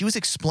family. When she was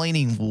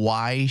explaining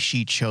why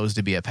she chose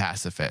to be a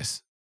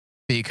pacifist,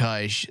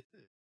 because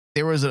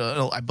there was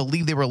I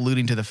believe they were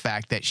alluding to the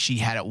fact that she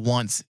had at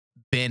once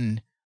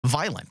been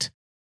violent,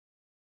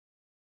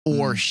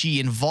 or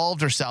she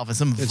involved herself in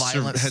some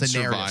violent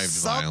scenario.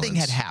 Something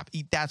had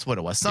happened. That's what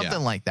it was.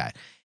 Something like that.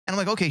 And I'm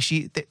like,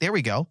 okay, there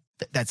we go.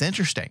 That's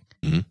interesting.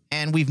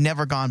 And we've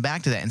never gone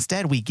back to that.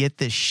 Instead, we get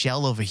this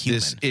shell of a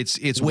human. It's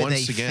with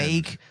once a again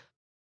fake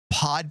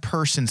pod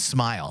person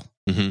smile.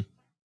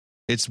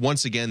 It's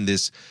once again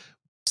this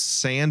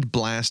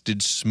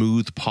sandblasted,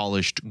 smooth,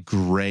 polished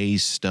gray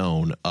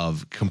stone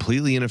of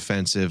completely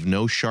inoffensive,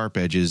 no sharp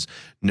edges,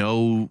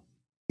 no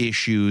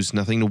issues,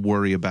 nothing to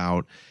worry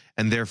about,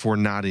 and therefore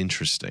not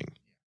interesting.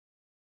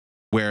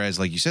 Whereas,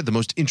 like you said, the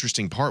most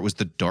interesting part was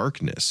the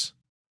darkness.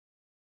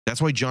 That's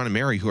why John and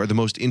Mary, who are the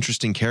most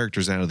interesting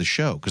characters out of the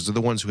show, because they're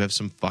the ones who have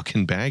some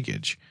fucking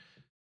baggage.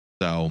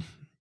 So,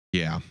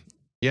 yeah.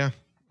 Yeah,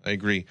 I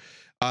agree.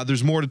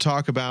 There's more to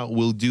talk about.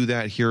 We'll do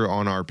that here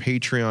on our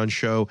Patreon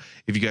show.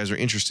 If you guys are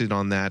interested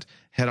on that,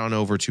 head on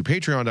over to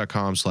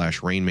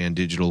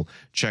patreon.com/RainmanDigital.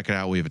 Check it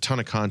out. We have a ton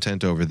of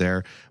content over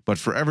there. But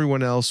for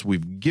everyone else,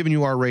 we've given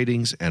you our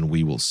ratings, and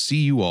we will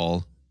see you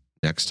all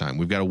next time.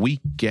 We've got a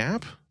week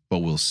gap, but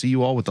we'll see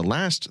you all with the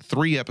last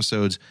 3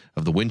 episodes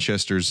of the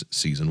Winchesters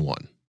Season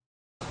 1.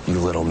 You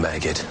little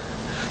maggot.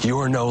 You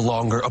are no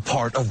longer a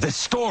part of this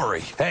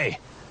story. Hey,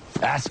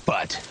 ass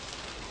butt.